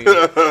 but I mean,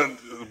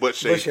 but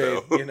shade,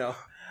 though. you know.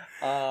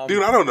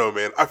 Dude, I don't know,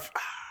 man.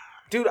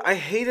 Dude, I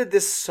hated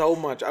this so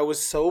much. I was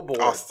so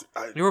bored.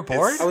 You were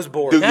bored? I was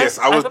bored. Dude, yes,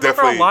 I was remember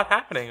definitely... a lot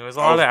happening. It was a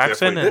lot of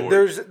action. definitely And,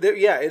 bored.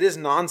 It is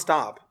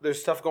nonstop.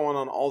 There's stuff going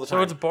on all the time.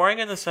 so it's boring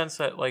in the sense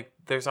that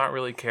there's not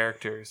really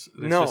characters.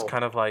 It's No. just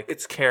kind of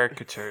it's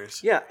caricatures.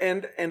 Yeah,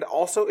 and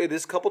also it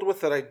is coupled with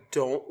that I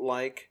don't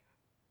like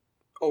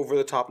over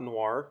the top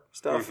noir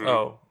stuff. Mm-hmm.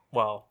 Oh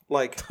well,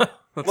 Like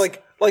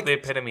the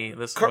epitome.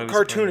 This movie's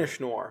cartoonish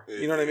noir.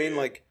 You know what I mean?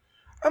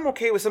 I'm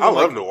okay with something. I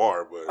love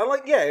noir, but... I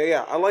like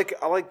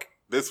I like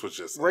This was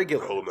just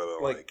regular. a whole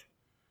nother,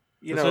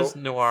 This is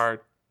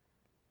noir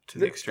to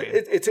the extreme.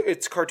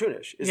 It's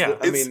cartoonish. Yeah.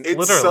 it's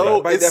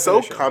literally.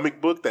 so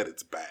comic book that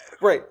it's bad.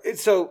 Right.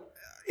 So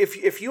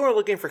if you are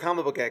looking for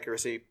comic book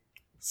accuracy,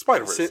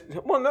 Spider-Verse.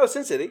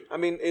 Sin City. I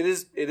mean, it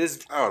is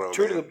I don't know,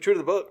 true man. to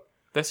the book.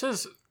 This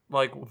is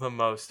the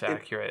most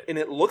accurate And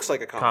it looks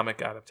like a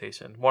comic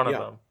adaptation. One of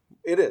them.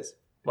 It is.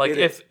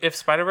 If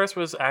Spider-Verse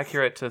was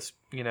accurate to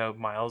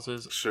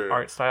Miles's Sure.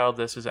 art style,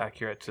 this is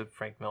accurate to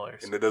Frank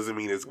Miller's. And that doesn't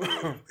mean it's good.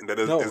 And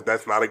No.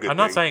 that's not a good thing. I'm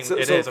not saying So-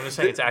 it so is. I'm just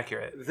saying it's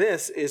accurate.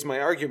 This is my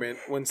argument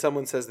when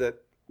someone says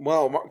that.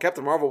 Well,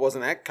 Captain Marvel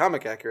wasn't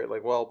comic accurate.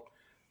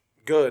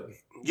 Good.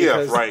 Yeah,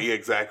 Because right. Yeah,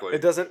 exactly.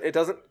 It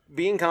doesn't.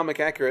 Being comic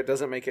accurate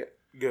doesn't make it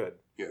good.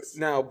 Yes.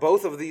 Now,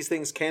 both of these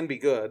things can be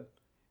good.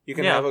 You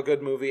can Yeah. have a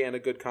good movie and a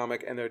good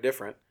comic, and they're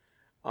different.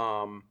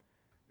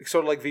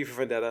 Sort of like V for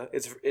Vendetta.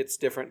 It's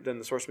different than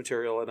the source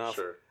material enough,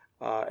 Sure.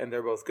 and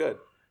they're both good.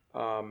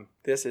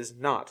 This is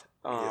not.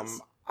 Yes.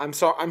 I'm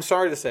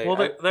sorry to say.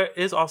 There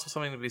is also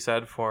something to be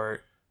said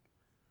for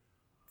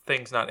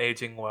things not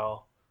aging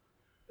well.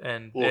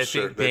 and Well, it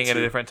sure, being that at a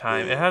too. different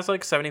time. Yeah. It has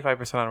like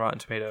 75% on Rotten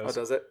Oh, Tomatoes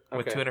does it?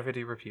 with Okay.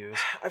 250 reviews.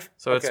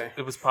 So okay.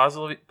 it was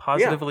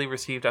positively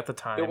received at the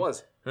time. It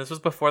was. And this was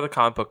before the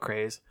comic book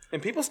craze.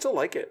 And people still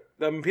like it.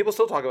 I mean, people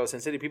still talk about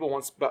Sin City.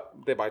 People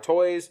they buy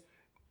toys.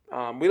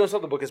 We don't sell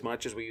the book as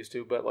much as we used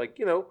to, but like,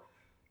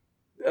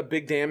 a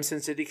big damn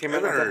Sin City came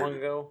out not that long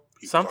ago.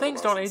 Some talk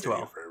things about don't Sin age City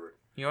well. forever.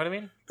 You know what I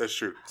mean? That's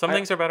true. Some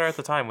things are better at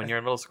the time when you're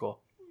in middle school.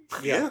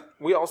 Yeah.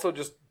 We also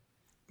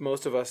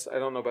most of us, I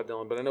don't know about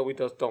Dylan, but I know we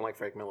just don't like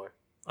Frank Miller.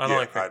 I don't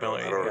like Frank Miller.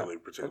 I don't either. really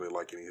particularly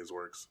like any of his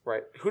works.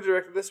 Right. Who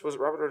directed this? Was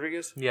it Robert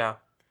Rodriguez? Yeah.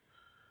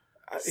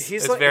 He's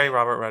It's like, very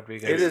Robert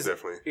Rodriguez. It is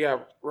definitely. Yeah,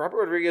 Robert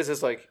Rodriguez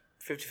is like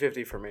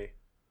 50-50 for me.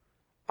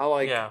 I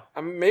like. Yeah.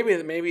 I mean,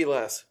 maybe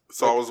less.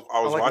 So I was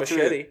I like watching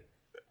Machete. it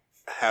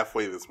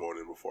halfway this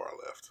morning before I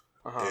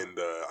left, and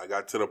I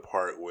got to the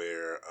part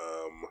where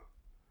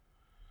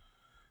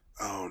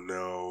oh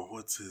no,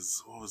 what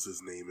was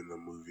his name in the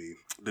movie?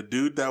 The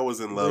dude that was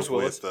in love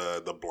with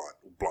the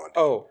blonde.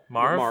 Oh,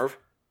 Marv?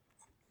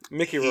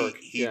 Mickey Rourke.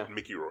 Yeah.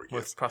 Mickey Rourke.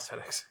 With Yes,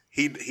 prosthetics.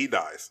 he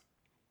dies.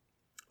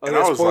 Oh, And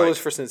yeah, I was spoilers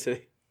like- for Sin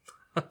City.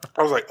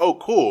 I was like, oh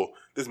cool,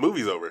 this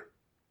movie's over.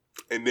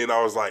 And then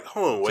I was like,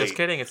 hold on, wait, Just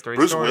kidding. It's three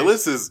Bruce stories.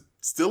 Willis is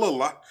still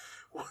alive.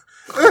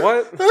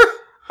 What?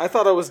 I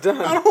thought I was I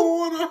done. don't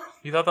wanna.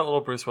 You thought that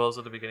little Bruce Willis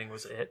at the beginning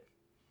was it?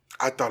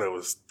 I thought it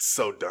was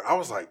so dumb. I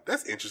was like,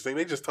 that's interesting.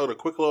 They just told a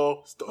quick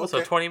little story. It's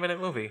a 20-minute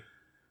movie.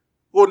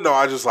 Well, no,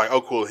 I just like,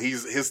 oh, cool.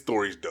 His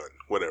story's done.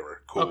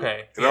 Whatever. Cool.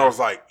 Okay, And yeah. I was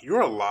like,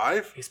 you're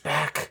alive? He's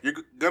back. You're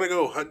gonna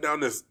go hunt down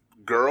this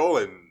girl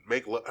and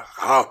make love?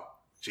 Oh,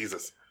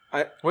 Jesus.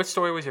 Which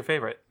story was your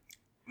favorite?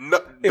 No,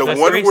 If there's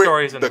one three where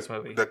stories in the, this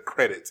movie. The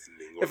credits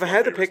ending. was If I my had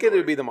to favorite pick it, it would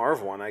story. be the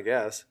Marv one, I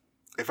guess.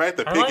 If I had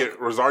to I pick like it,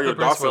 Rosario the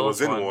Bruce Dawson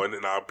was Willis in one. one,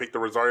 and I picked the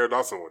Rosario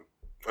Dawson one.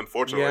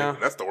 Unfortunately, Yeah.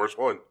 that's the worst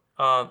one.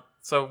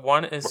 So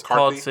one is McCarthy?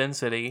 called Sin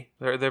City.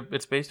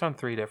 It's based on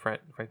 3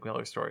 different Frank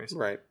Miller stories.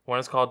 Right. One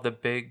is called The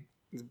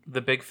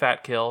Big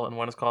Fat Kill, and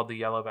one is called The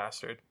Yellow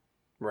Bastard.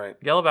 Right.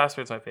 Yellow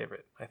Bastard's my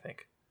favorite, I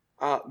think.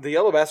 The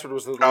Yellow Bastard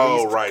was the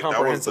Oh, least right. That was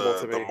comprehensible the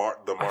to me. the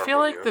Marvel feel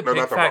like one, the yeah. No,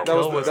 Big not the Fat Marvel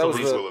Kill one. was that the was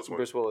Bruce the Willis one.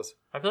 Bruce Willis.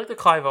 I feel like the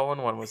Clive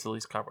Owen one was the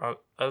least that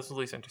was the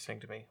least interesting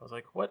to me. I was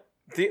like, what?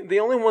 The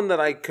only one that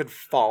I could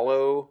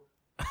follow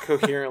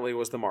coherently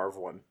was the Marv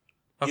one.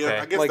 Okay.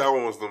 Yeah, I guess Like, that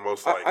one was the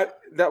most like.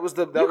 That was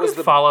the you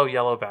could follow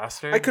Yellow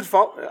Bastard. I could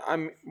follow.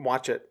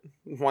 Watch it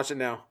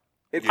now.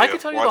 Yeah, I could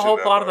tell you the watching whole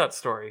that plot of part. that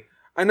story.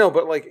 I know,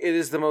 but like it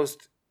is the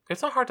most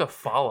It's not hard to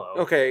follow.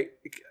 okay.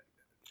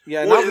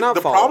 Yeah, Well, not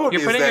the follow. problem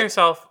You're is putting that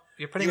yourself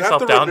you have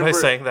yourself to down by remember-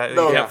 saying that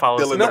No, you can't follow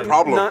Dylan, somebody. the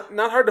problem-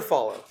 Not hard to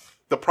follow.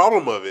 the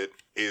problem of it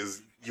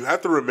is you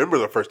have to remember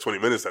the first 20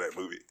 minutes of that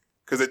movie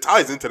because it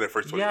ties into that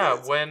first 20 Yeah,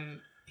 minutes.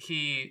 when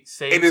he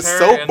saves And it's her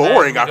so and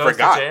boring, then he I goes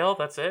forgot. To jail.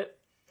 That's it.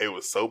 It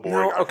was so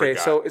boring. No, I okay,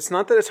 forgot. so it's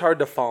not that it's hard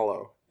to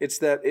follow. It's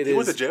that it he is.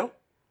 went to jail.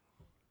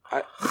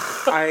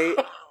 I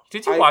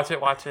Did you I- watch it?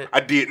 Watch it. I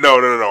did. No.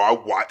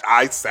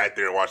 I sat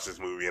there and watched this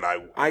movie, and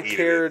I hated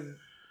cared it.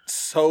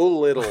 so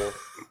little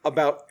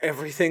about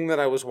everything that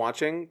I was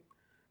watching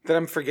that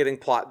I'm forgetting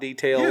plot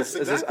details. Yes,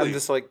 exactly. I'm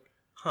just like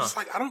It's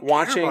like I don't care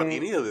Watching- about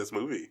any of this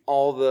movie.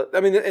 all the. I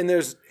mean, and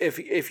there's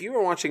if you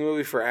were watching a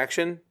movie for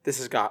action, this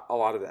has got a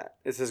lot of that.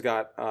 This has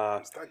got.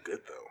 It's not good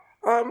though.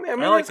 I mean,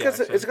 I like it's the got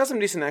some, action. it's got some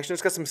decent action.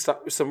 It's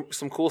got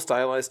some cool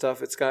stylized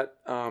stuff. It's got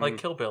Like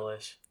Kill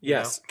Bill-ish. you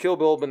yes, Kill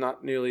Bill, but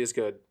not nearly as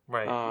good. know?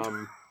 Right.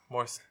 Um,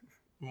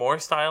 more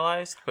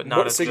stylized, but not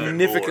but as good.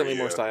 significantly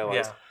more yeah.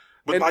 stylized. Yeah.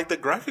 But And- like the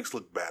graphics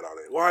look bad on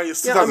it. Why?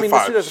 It's Yeah, I mean,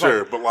 2005, it's 2005.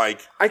 sure, but like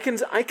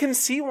I can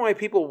see why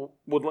people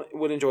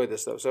would enjoy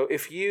this though. So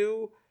if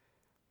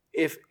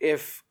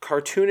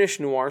cartoonish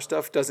noir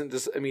stuff doesn't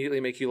just immediately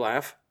make you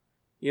laugh,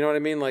 you know what I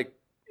mean? Like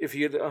if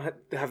you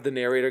have the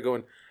narrator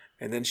going,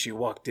 and then she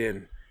walked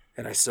in,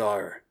 and I saw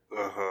her,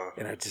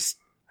 and I looked. Smell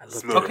At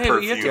the Okay,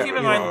 but you have to perfume keep in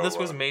and mind blah, that this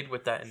blah, was blah. made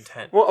with that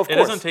intent. Well, of it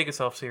course. doesn't take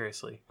itself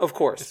seriously. Of It's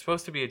course,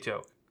 supposed to be a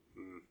joke.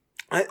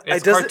 it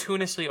It's doesn't.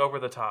 cartoonishly over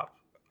the top.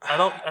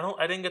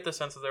 I didn't get the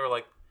sense that they were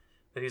like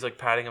that he's like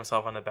patting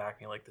himself on the back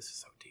and you're like, this is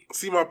so deep.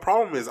 See, my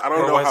problem is I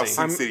don't Or know was how he?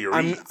 Sin City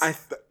I'm- reads. I-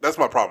 That's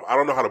my problem. I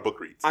don't know how the book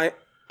reads.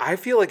 I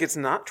feel like it's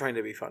not trying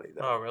to be funny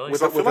though. Oh, really? With,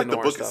 so I feel with like the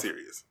noir book stuff. is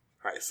serious.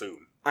 I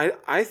assume.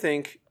 I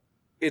think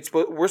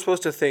we're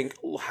supposed to think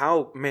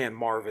how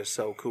Marv is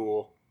so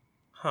cool.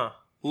 Huh.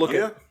 Look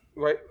Yeah. at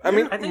right. I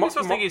mean, I think you're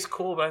supposed to think he's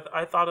cool, but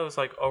I thought it was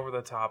like over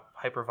the top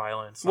hyper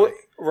violence. well,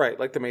 right,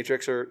 like the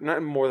Matrix, or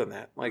not more than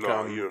that. Like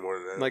No, even more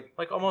than that.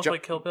 like almost Ju-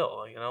 like Kill Bill,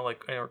 like,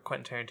 like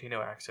Quentin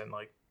Tarantino action.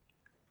 Like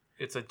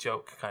it's a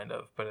joke kind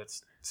of, but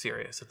it's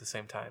serious at the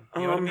same time.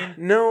 You know what I mean?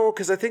 No,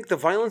 because I think the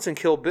violence in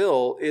Kill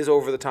Bill is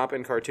over the top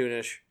and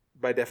cartoonish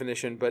by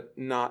definition, but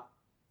not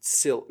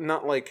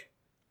not like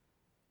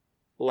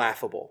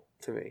laughable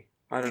to me.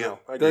 I don't know.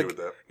 I agree Like, with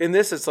that. In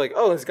this, it's like,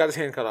 oh, he's got his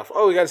hand cut off.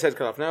 Oh, he got his head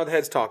cut off. Now the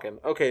head's talking.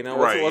 Okay, now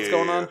what's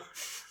going on?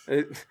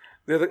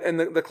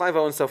 The Clive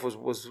Owen stuff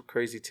was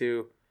crazy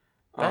too.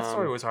 That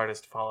story was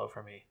hardest to follow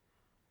for me.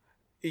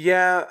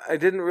 Yeah, I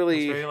didn't It's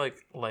really. very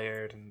like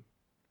layered and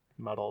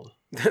muddled.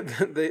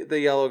 The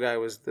yellow guy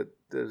was that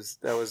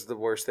was the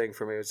worst thing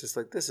for me. It was just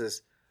like, this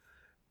is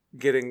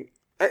getting.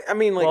 I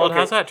mean, like, well, okay. it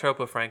has that trope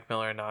of Frank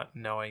Miller not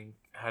knowing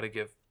how to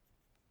give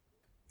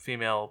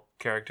female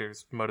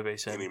characters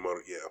motivation.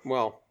 Yeah.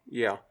 Well,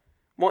 yeah.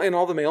 Well, and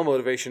all the male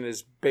motivation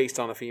is based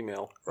on a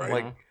female. Right.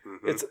 Like,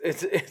 Mhm.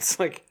 it's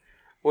like,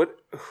 what?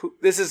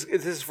 This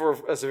is for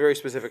a very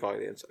specific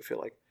audience, I feel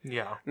like.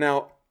 Yeah.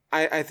 Now,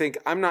 I think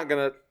I'm not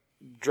gonna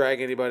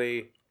drag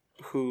anybody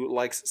who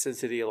likes Sin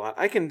City a lot.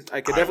 I could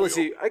definitely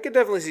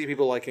see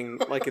people liking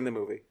the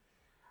movie.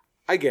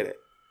 I get it.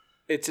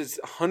 It's just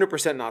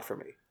 100% not for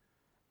me.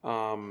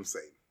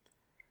 Same.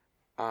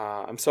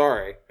 I'm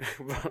sorry.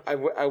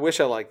 I wish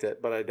I liked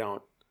it, but I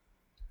don't.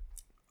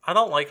 I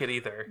don't like it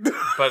either,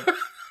 but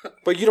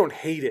But you don't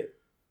hate it.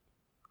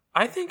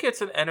 I think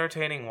it's an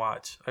entertaining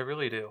watch. I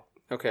really do.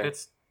 Okay.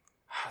 It's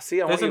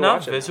See, I want there's you to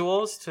enough watch it now.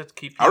 visuals to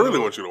keep. I really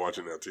want you to watch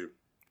it now too.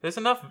 There's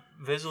enough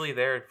visually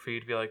there for you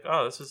to be like,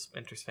 oh, this is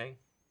interesting.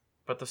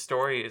 But the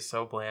story is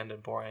so bland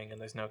and boring, and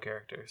there's no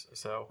characters.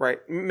 So Right.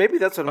 Maybe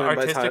that's what I mean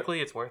by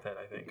artistically, it's worth it.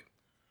 I think.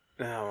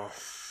 No.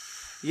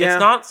 Yeah. It's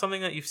not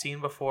something that you've seen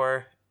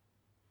before.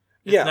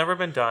 It's never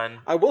been done.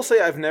 I will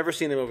say I've never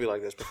seen a movie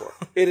like this before.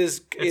 It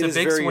is. It's it a is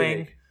big very swing.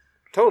 unique.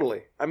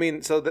 Totally. I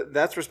mean, so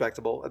that's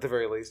respectable at the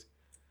very least.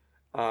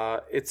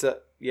 It's a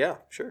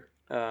sure.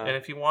 And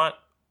if you want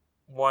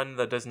one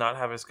that does not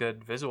have as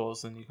good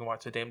visuals, then you can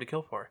watch A Dame to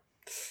Kill For.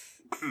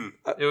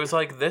 It was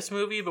like this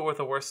movie, but with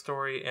a worse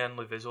story and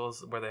the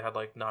visuals where they had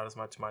like not as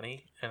much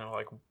money and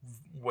like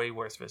way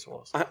worse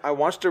visuals. I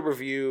watched a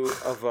review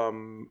of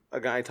a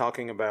guy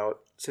talking about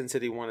Sin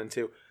City 1 and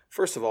 2.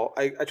 First of all,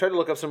 I tried to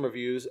look up some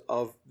reviews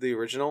of the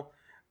original,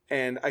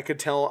 and I could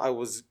tell it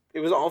was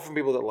all from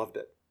people that loved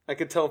it. I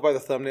could tell by the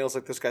thumbnails,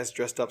 like, this guy's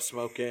dressed up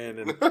smoking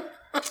and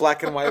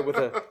black and white with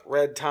a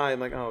red tie.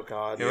 I'm like, oh,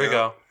 God. Here we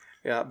go.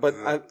 Yeah, but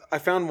I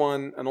found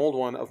an old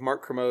one of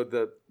Mark Kermode,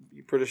 the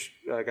British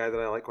guy that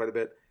I like quite a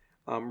bit,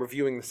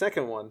 reviewing the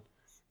second one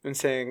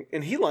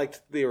and he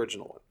liked the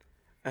original one.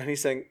 And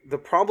he's saying, the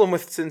problem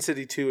with Sin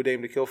City 2, A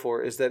Dame to Kill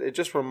For, is that it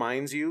just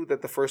reminds you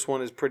that the first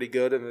one is pretty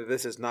good and that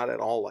this is not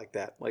at all like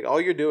that. Like, all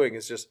you're doing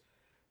is just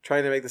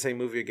trying to make the same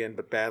movie again,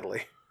 but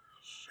badly.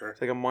 Sure. It's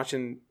like I'm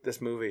watching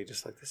this movie,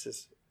 just like,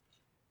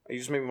 you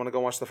just made me want to go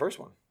watch the first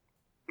one.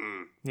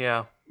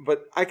 Yeah.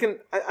 But I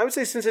would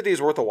say Sin City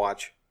is worth a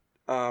watch.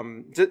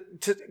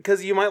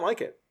 Because you might like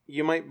it.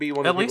 You might be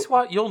one of At the least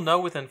people... you'll know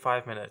within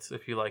 5 minutes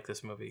if you like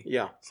this movie.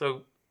 Yeah.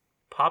 So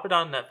pop it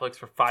on Netflix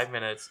for 5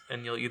 minutes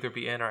and you'll either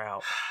be in or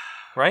out.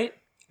 Right?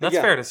 That's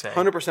fair to say.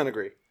 100%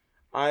 agree.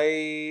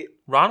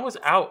 Ron was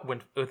out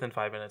within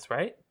 5 minutes,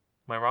 right?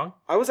 Am I wrong?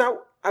 I was out.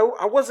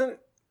 I wasn't.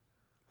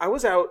 I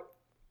was out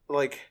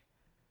like.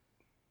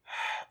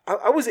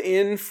 I was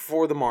in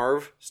for the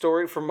Marv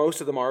story, for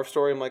most of the Marv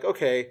story. I'm like,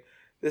 okay,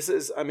 this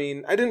is. I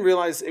mean, I didn't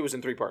realize it was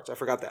in 3 parts. I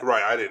forgot that.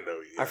 Right, I didn't know.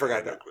 I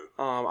forgot that.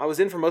 I was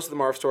in for most of the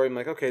Marv story. I'm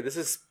like, okay, this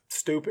is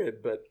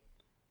stupid, but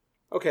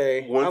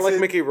okay. I like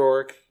Mickey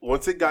Rourke.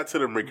 Once it got to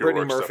the Mickey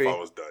Brittany Rourke Murphy. stuff, I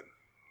was done.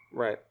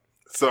 Right.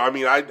 So, I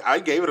mean, I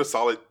gave it a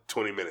solid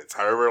 20 minutes,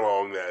 however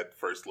long that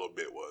first little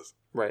bit was.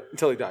 Right.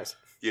 Until he dies.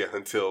 Yeah,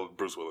 until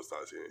Bruce Willis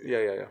dies.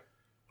 Yeah.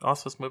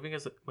 Also, this movie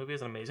is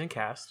an amazing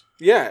cast.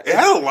 Yeah. It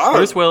had a lot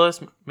Bruce of... Willis,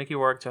 Mickey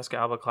Rourke, Jessica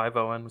Alba, Clive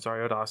Owen,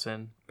 Rosario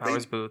Dawson,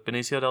 Powers Booth,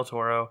 Benicio del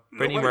Toro,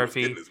 Brittany Nobody was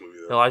Murphy, in this movie,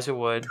 though. Elijah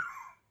Wood,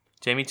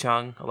 Jamie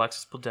Chung,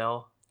 Alexis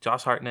Bledel,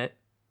 Josh Hartnett,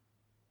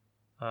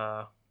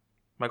 Michael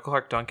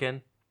Clark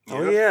Duncan.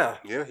 Oh yeah.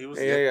 Yeah, he was.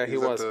 Yeah, he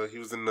was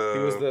in the. He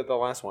was the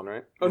last one,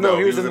 right? Oh no,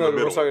 he was in the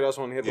middle. Rosario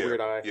Dawson one. He had the weird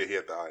eye. Yeah, he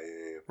had the eye.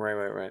 Yeah.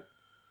 Right.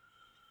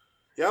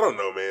 Yeah, I don't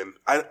know, man.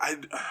 I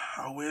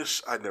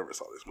wish I never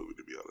saw this movie,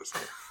 to be honest.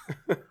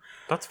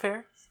 That's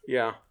fair.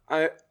 Yeah,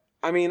 I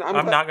mean,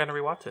 I'm not going to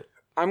rewatch it.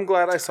 I'm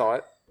glad I saw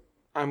it.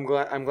 I'm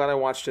glad I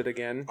watched it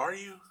again. Are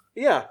you?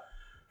 Yeah,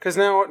 because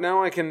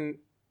now I can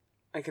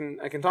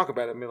talk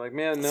about it and be like,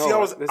 man, no. See, I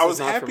was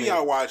not happy for me.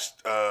 I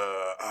watched.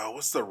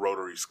 What's the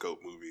Rotary Scope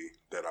movie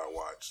that I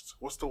watched?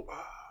 What's the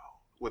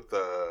with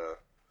the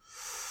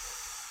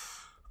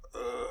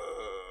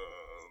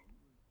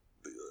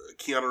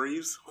Keanu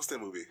Reeves? What's that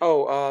movie?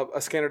 Oh,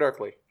 A Scanner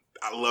Darkly.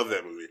 I love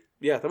that movie.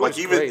 Yeah, that like was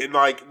even great. in,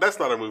 like that's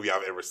not a movie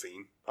I've ever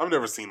seen. I've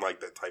never seen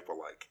like that type of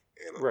like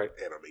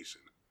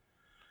animation.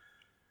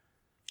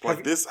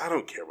 Like this, I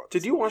don't care about.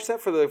 Did you watch that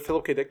for the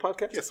Philip K. Dick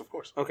podcast? Yes, of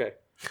course. Okay,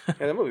 yeah,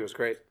 that movie was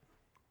great.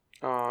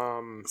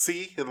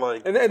 See, and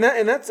like, and that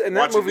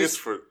movie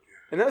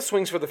and that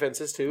swings for the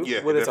fences too.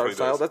 Yeah, with it its art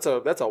style.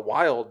 does. That's a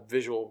wild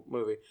visual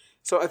movie.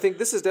 So I think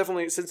this is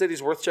definitely Sin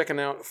City's worth checking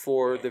out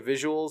for the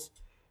visuals.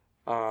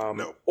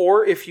 No.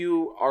 Or if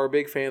you are a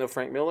big fan of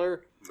Frank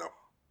Miller. No.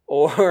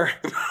 Or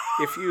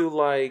if you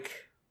like,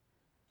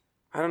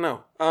 I don't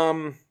know,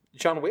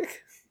 John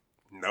Wick.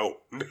 No.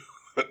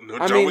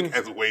 John Wick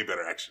has way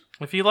better action.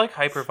 If you like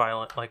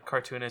hyper-violent, like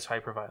cartoonish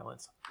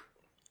hyper-violence.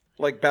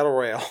 Like Battle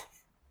Royale.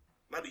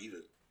 Not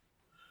even.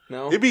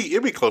 No? It'd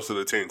be closer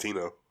to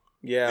Tarantino.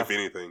 Yeah. If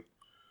anything.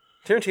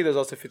 Tarantino's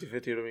also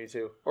 50-50 to me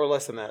too. Or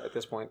less than that at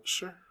this point.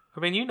 Sure. I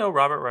mean, you know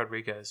Robert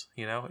Rodriguez,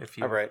 if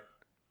you... Right.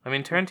 I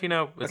mean,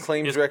 Tarantino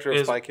Acclaimed director of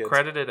is Spy Kids.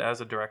 credited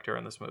as a director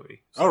in this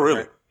movie. Oh,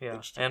 really?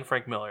 Yeah, and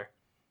Frank Miller.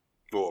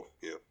 Well,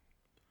 yeah.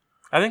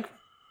 I think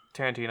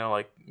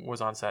Tarantino was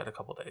on set a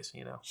couple days.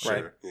 Sure.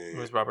 Right. Yeah, It yeah.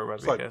 was Robert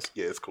It's like, Rodriguez.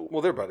 yeah, it's cool.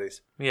 Well, they're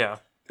buddies. Yeah.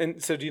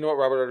 And so, do you know what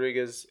Robert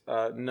Rodriguez'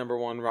 number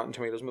one Rotten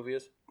Tomatoes movie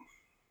is?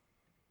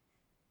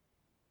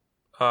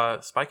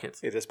 Spy Kids.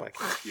 It is Spy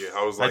Kids. Yeah,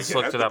 I was I like, just it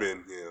looked had it to up.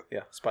 been, yeah. Yeah,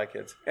 Spy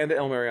Kids. And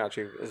El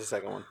Mariachi is the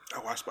second one. I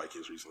watched Spy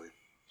Kids recently.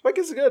 Spy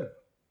Kids is good.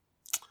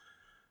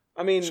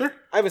 I mean, Sure.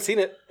 I haven't seen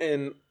it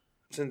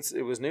since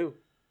it was new.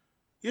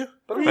 Yeah.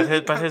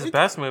 But But his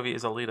best movie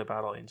is Alita: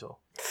 Battle Angel.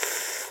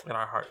 In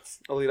our hearts.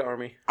 Alita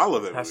Army. I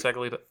love that movie. Hashtag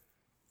Alita.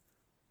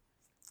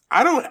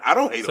 I don't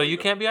hate So Alita. you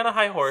can't be on a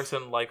high horse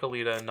and like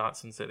Alita and not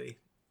Sin City.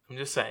 I'm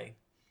just saying.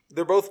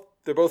 They're both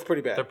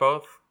pretty bad. They're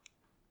both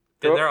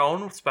in their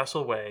own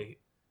special way.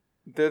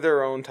 They're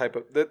their own type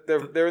of.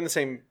 They're in the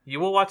same You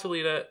will watch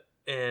Alita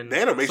in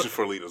The animation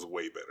for Alita is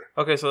way better.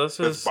 Okay, so this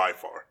That's is by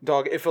far.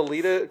 dog. If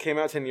Alita came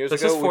out 10 years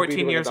this ago, is we'd be 14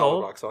 doing a years dollar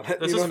old. box on it.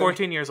 This You is know what I mean?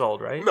 14 years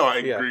old, right? No, I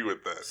Yeah. agree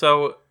with that.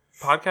 So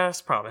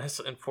podcast promise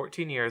in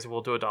 14 years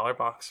we'll do a dollar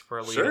box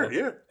for Alita. Sure,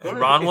 yeah. Go And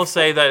ahead. Ron will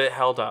say that it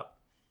held up.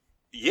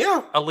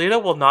 Yeah.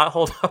 Alita will not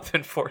hold up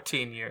in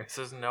 14 years.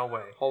 There's no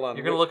way. Hold on.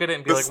 You're gonna look at it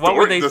and be The like, story, "What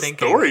were they the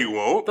thinking?" story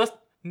won't. That's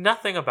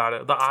nothing about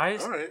it. The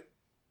eyes. All right.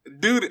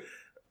 Dude.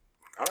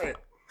 All right.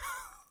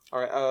 All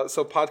right.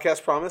 So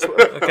podcast promise.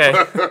 Okay,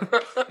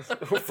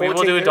 we will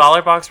 14 do a years?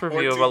 dollar box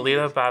review of 14 Alita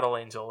years. Battle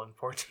Angel in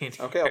 14 years.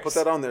 Okay, I'll put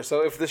that on there.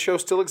 So if the show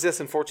still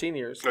exists in 14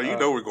 years, No, you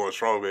know we're going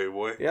strong, baby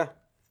boy. yeah,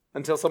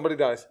 until somebody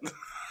dies.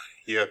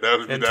 Yeah, that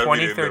would be In the end of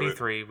it.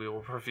 2033, we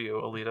will review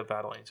Alita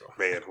Battle Angel.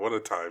 Man, what a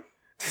time.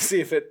 To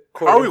see if it.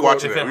 How are we quote-unquote-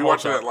 watching if that? it We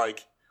holds watching up. that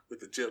like with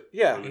the chip?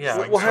 Yeah, We're just, Yeah.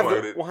 like,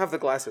 we'll have the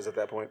glasses at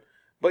that point.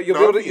 But No,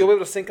 I mean- you'll be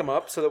able to sync them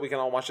up so that we can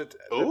all watch it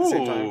at the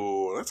same time.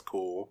 Ooh, that's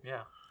cool.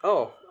 Yeah.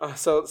 Oh,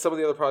 so some of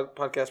the other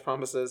podcast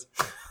promises.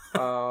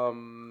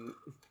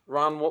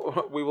 Ron,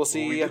 we will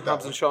see We did that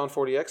Hobbs one. and Shaw on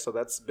 40X, so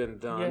that's been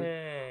done.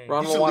 Yay.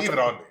 Ron You will should watch leave it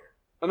on there.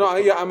 Oh, no,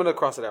 yeah, I'm gonna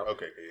cross it out.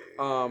 Okay.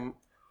 Yeah.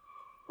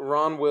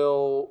 Ron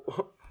will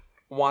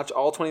watch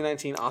all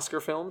 2019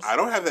 Oscar films. I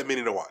don't have that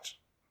many to watch,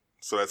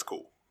 so that's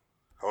cool.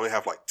 I only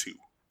have like two.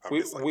 I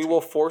missed, like, We two.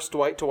 will force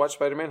Dwight to watch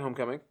Spider-Man: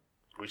 Homecoming.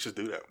 We should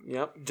do that.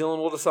 Yep. Dylan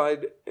will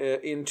decide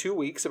in 2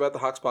 weeks about the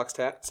Hoxbox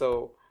tat.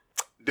 So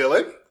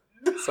Dylan.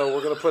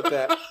 we're gonna put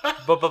that.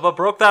 But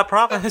broke that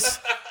promise.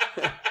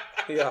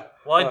 Yeah.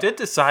 Well, I did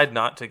decide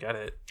not to get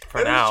it for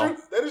That is now. true.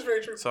 That is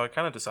very true. So I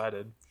kind of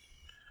decided.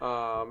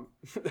 And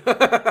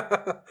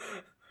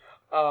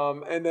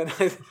then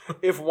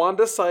if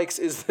Wanda Sykes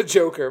is the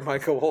Joker,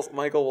 Michael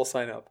will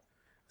sign up.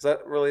 Is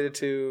that related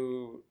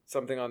to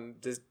something on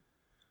Disney?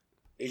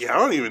 Yeah, I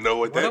don't even know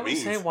what What that did we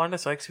means. say Wanda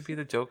Sykes would be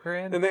the Joker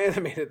in? In the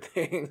animated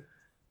thing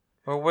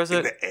Or was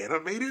In it, the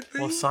animated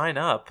thing? well, sign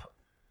up.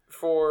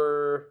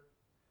 for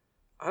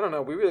I don't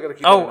know. We really got to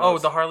keep. Oh,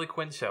 the Harley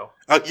Quinn show.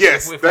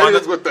 Yes, If that Wanda-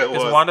 is what that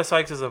was. Is Wanda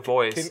Sykes is a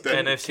voice, Can-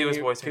 and if she was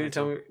voicing Can you it,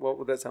 tell me what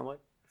would that sound like?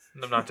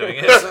 I'm not doing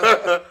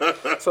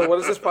it. So what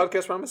is this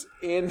podcast promise?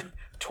 In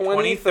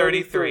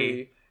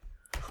 2033,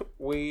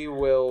 we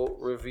will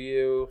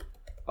review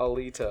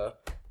Alita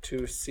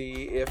to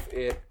see if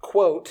it,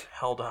 quote,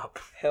 Held up.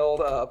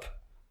 held up.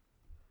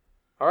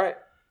 All right.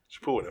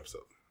 Should put one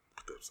episode.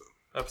 Put the episode.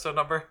 Episode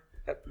number?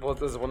 Well,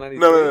 this is 193.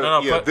 No.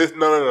 No, Yeah,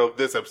 put-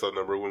 this episode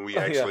number when we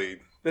yeah. actually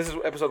This is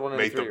episode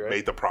 193, right?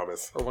 made the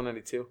promise. Or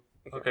 192.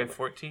 I can't Okay, remember.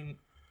 14.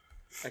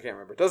 I can't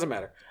remember. Doesn't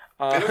matter.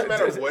 It doesn't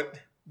matter what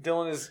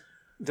Dylan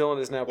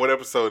is now. what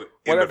episode in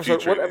What the episode?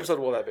 future. What it is. episode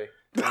will that be?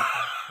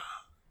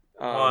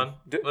 One.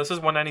 This is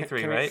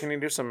 193, right? Can you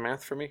do some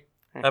math for me?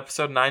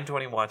 Episode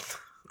 921.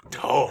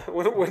 Oh,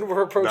 When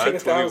we're approaching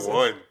 1,000.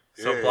 921.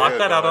 So Yeah, block yeah,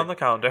 that out dog. on the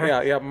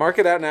calendar. Yeah. Mark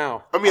it out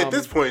now. I mean, at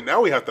this point,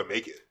 now we have to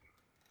make it.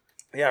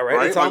 Yeah, right.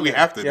 Right? It's Like, on we there.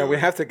 have to Yeah, do we it.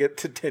 have to get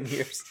to 10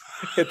 years,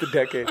 hit the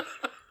decade.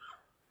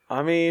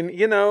 I mean,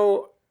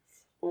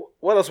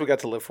 what else we got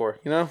to live for?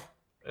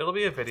 It'll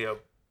be a video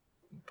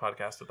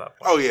podcast at that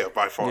point. Oh yeah,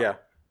 by far.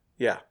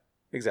 Yeah,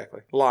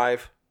 exactly.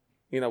 Live.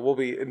 We'll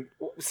be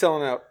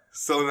selling out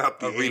Selling out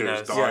the Arenas.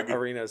 haters, dog.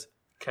 arenas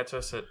Catch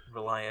us at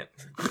Reliant.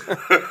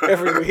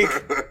 every week.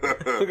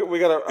 We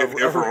got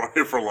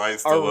if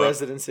Reliance our still up.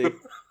 residency.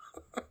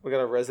 We got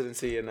a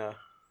residency in at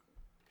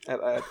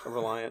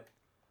Reliant.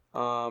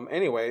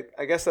 Anyway,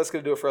 I guess that's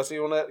gonna do it for us.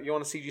 You want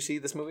to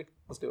CGC this movie?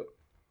 Let's do it.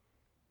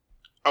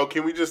 Oh,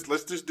 can we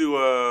let's just do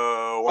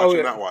watch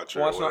or not watch or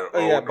Watch whatever.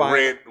 not- yeah, buy-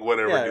 rent,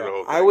 whatever. Yeah, do the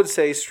whole thing. I would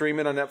say stream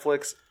it on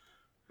Netflix.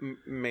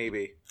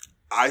 Maybe.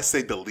 I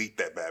say delete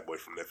that bad boy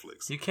from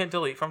Netflix. You can't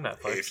delete from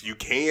Netflix. If you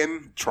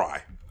can,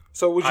 try.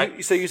 So would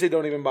you say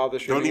don't even bother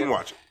streaming? Don't even it?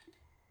 watch it.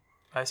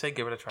 I say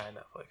give it a try on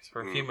Netflix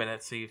for a few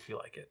minutes, see if you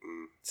like it.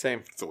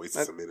 Same. It's a waste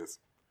of some minutes.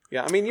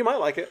 Yeah, I mean you might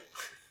like it,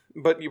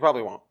 but you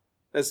probably won't.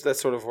 That's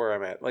sort of where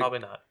I'm at. Like, Probably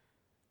not.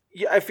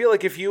 yeah, I feel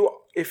like if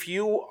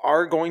you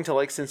are going to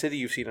like Sin City,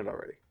 you've seen it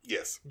already.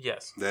 Yes,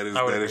 Yes. that is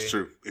I would that is agree.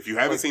 true. If you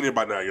haven't seen it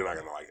by now, you're not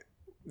gonna like it.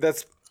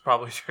 That's It's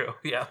probably true.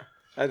 Yeah.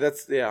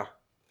 that's yeah.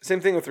 Same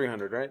thing with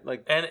 300, right?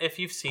 Like And if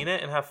you've seen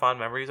it and have fond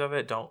memories of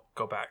it, don't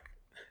go back.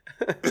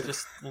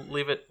 Just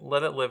leave it.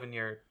 Let it live in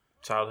your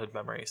childhood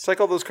memories. It's like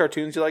all those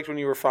cartoons you liked when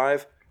you were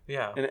 5.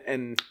 Yeah.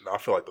 And No, I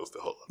feel like those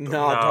still hold up. no,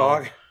 Though.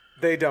 dog,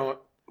 they don't.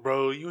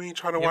 Bro, you ain't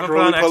trying to You watch ever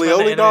put on Roly X-Men,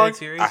 the Poly, dog? animated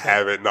series? I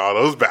haven't. No,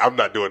 those. I'm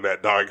not doing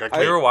that, dog. I We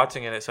can't. were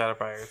watching it at Shadow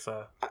Fire. It's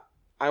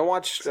I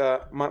watched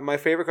my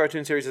favorite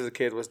cartoon series as a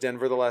kid was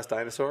Denver the Last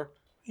Dinosaur.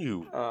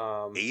 You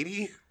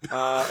 80? It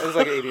was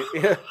like 80.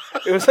 Yeah,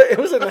 it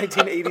was a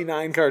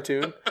 1989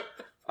 cartoon.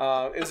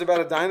 It was about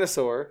a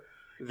dinosaur.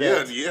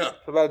 Yeah.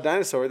 About a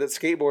dinosaur that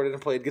skateboarded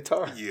and played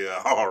guitar.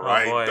 Yeah, all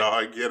right, boy.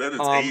 dog. Yeah, that is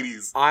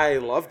 80s. I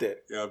loved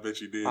it. Yeah, I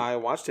bet you did. I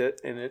watched it,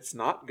 and it's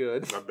not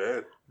good. Not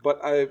bad. But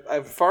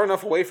I'm far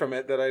enough away from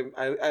it that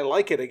I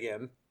like it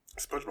again.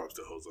 SpongeBob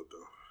still holds up,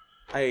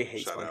 though. I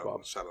hate Shout SpongeBob.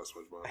 out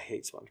SpongeBob. I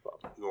hate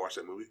SpongeBob. You gonna watch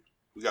that movie?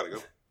 We gotta go.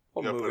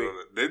 What You gotta movie?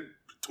 Put it on it.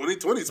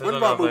 2020 SpongeBob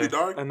another- movie,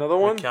 dog. Another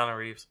one? Keanu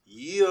Reeves.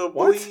 Yeah,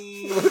 boy. What?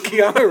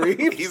 Keanu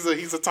Reeves?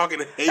 He's a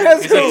talking As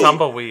head. He's a Hey.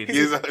 tumbleweed.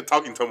 He's a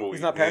talking tumbleweed.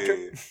 He's not Patrick?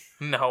 Yeah.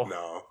 No.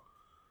 No.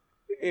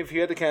 If you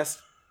had to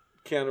cast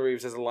Keanu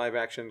Reeves as a live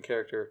action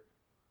character,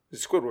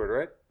 it's Squidward,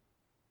 right?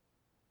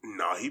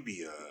 No, he'd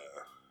be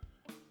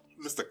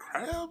Mr.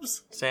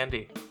 Krabs.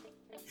 Sandy.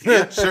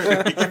 Yeah, sure.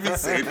 He could be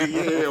Sandy.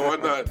 Yeah, why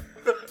not?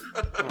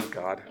 Oh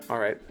God! All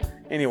right.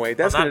 Anyway, On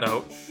that's that gonna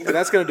note,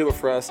 that's gonna do it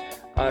for us.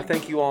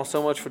 Thank you all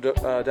so much for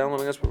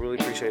downloading us. We really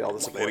appreciate all the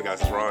support. Later,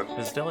 guys. It's Ron.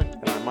 this is Dylan.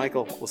 And I'm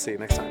Michael. We'll see you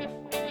next time.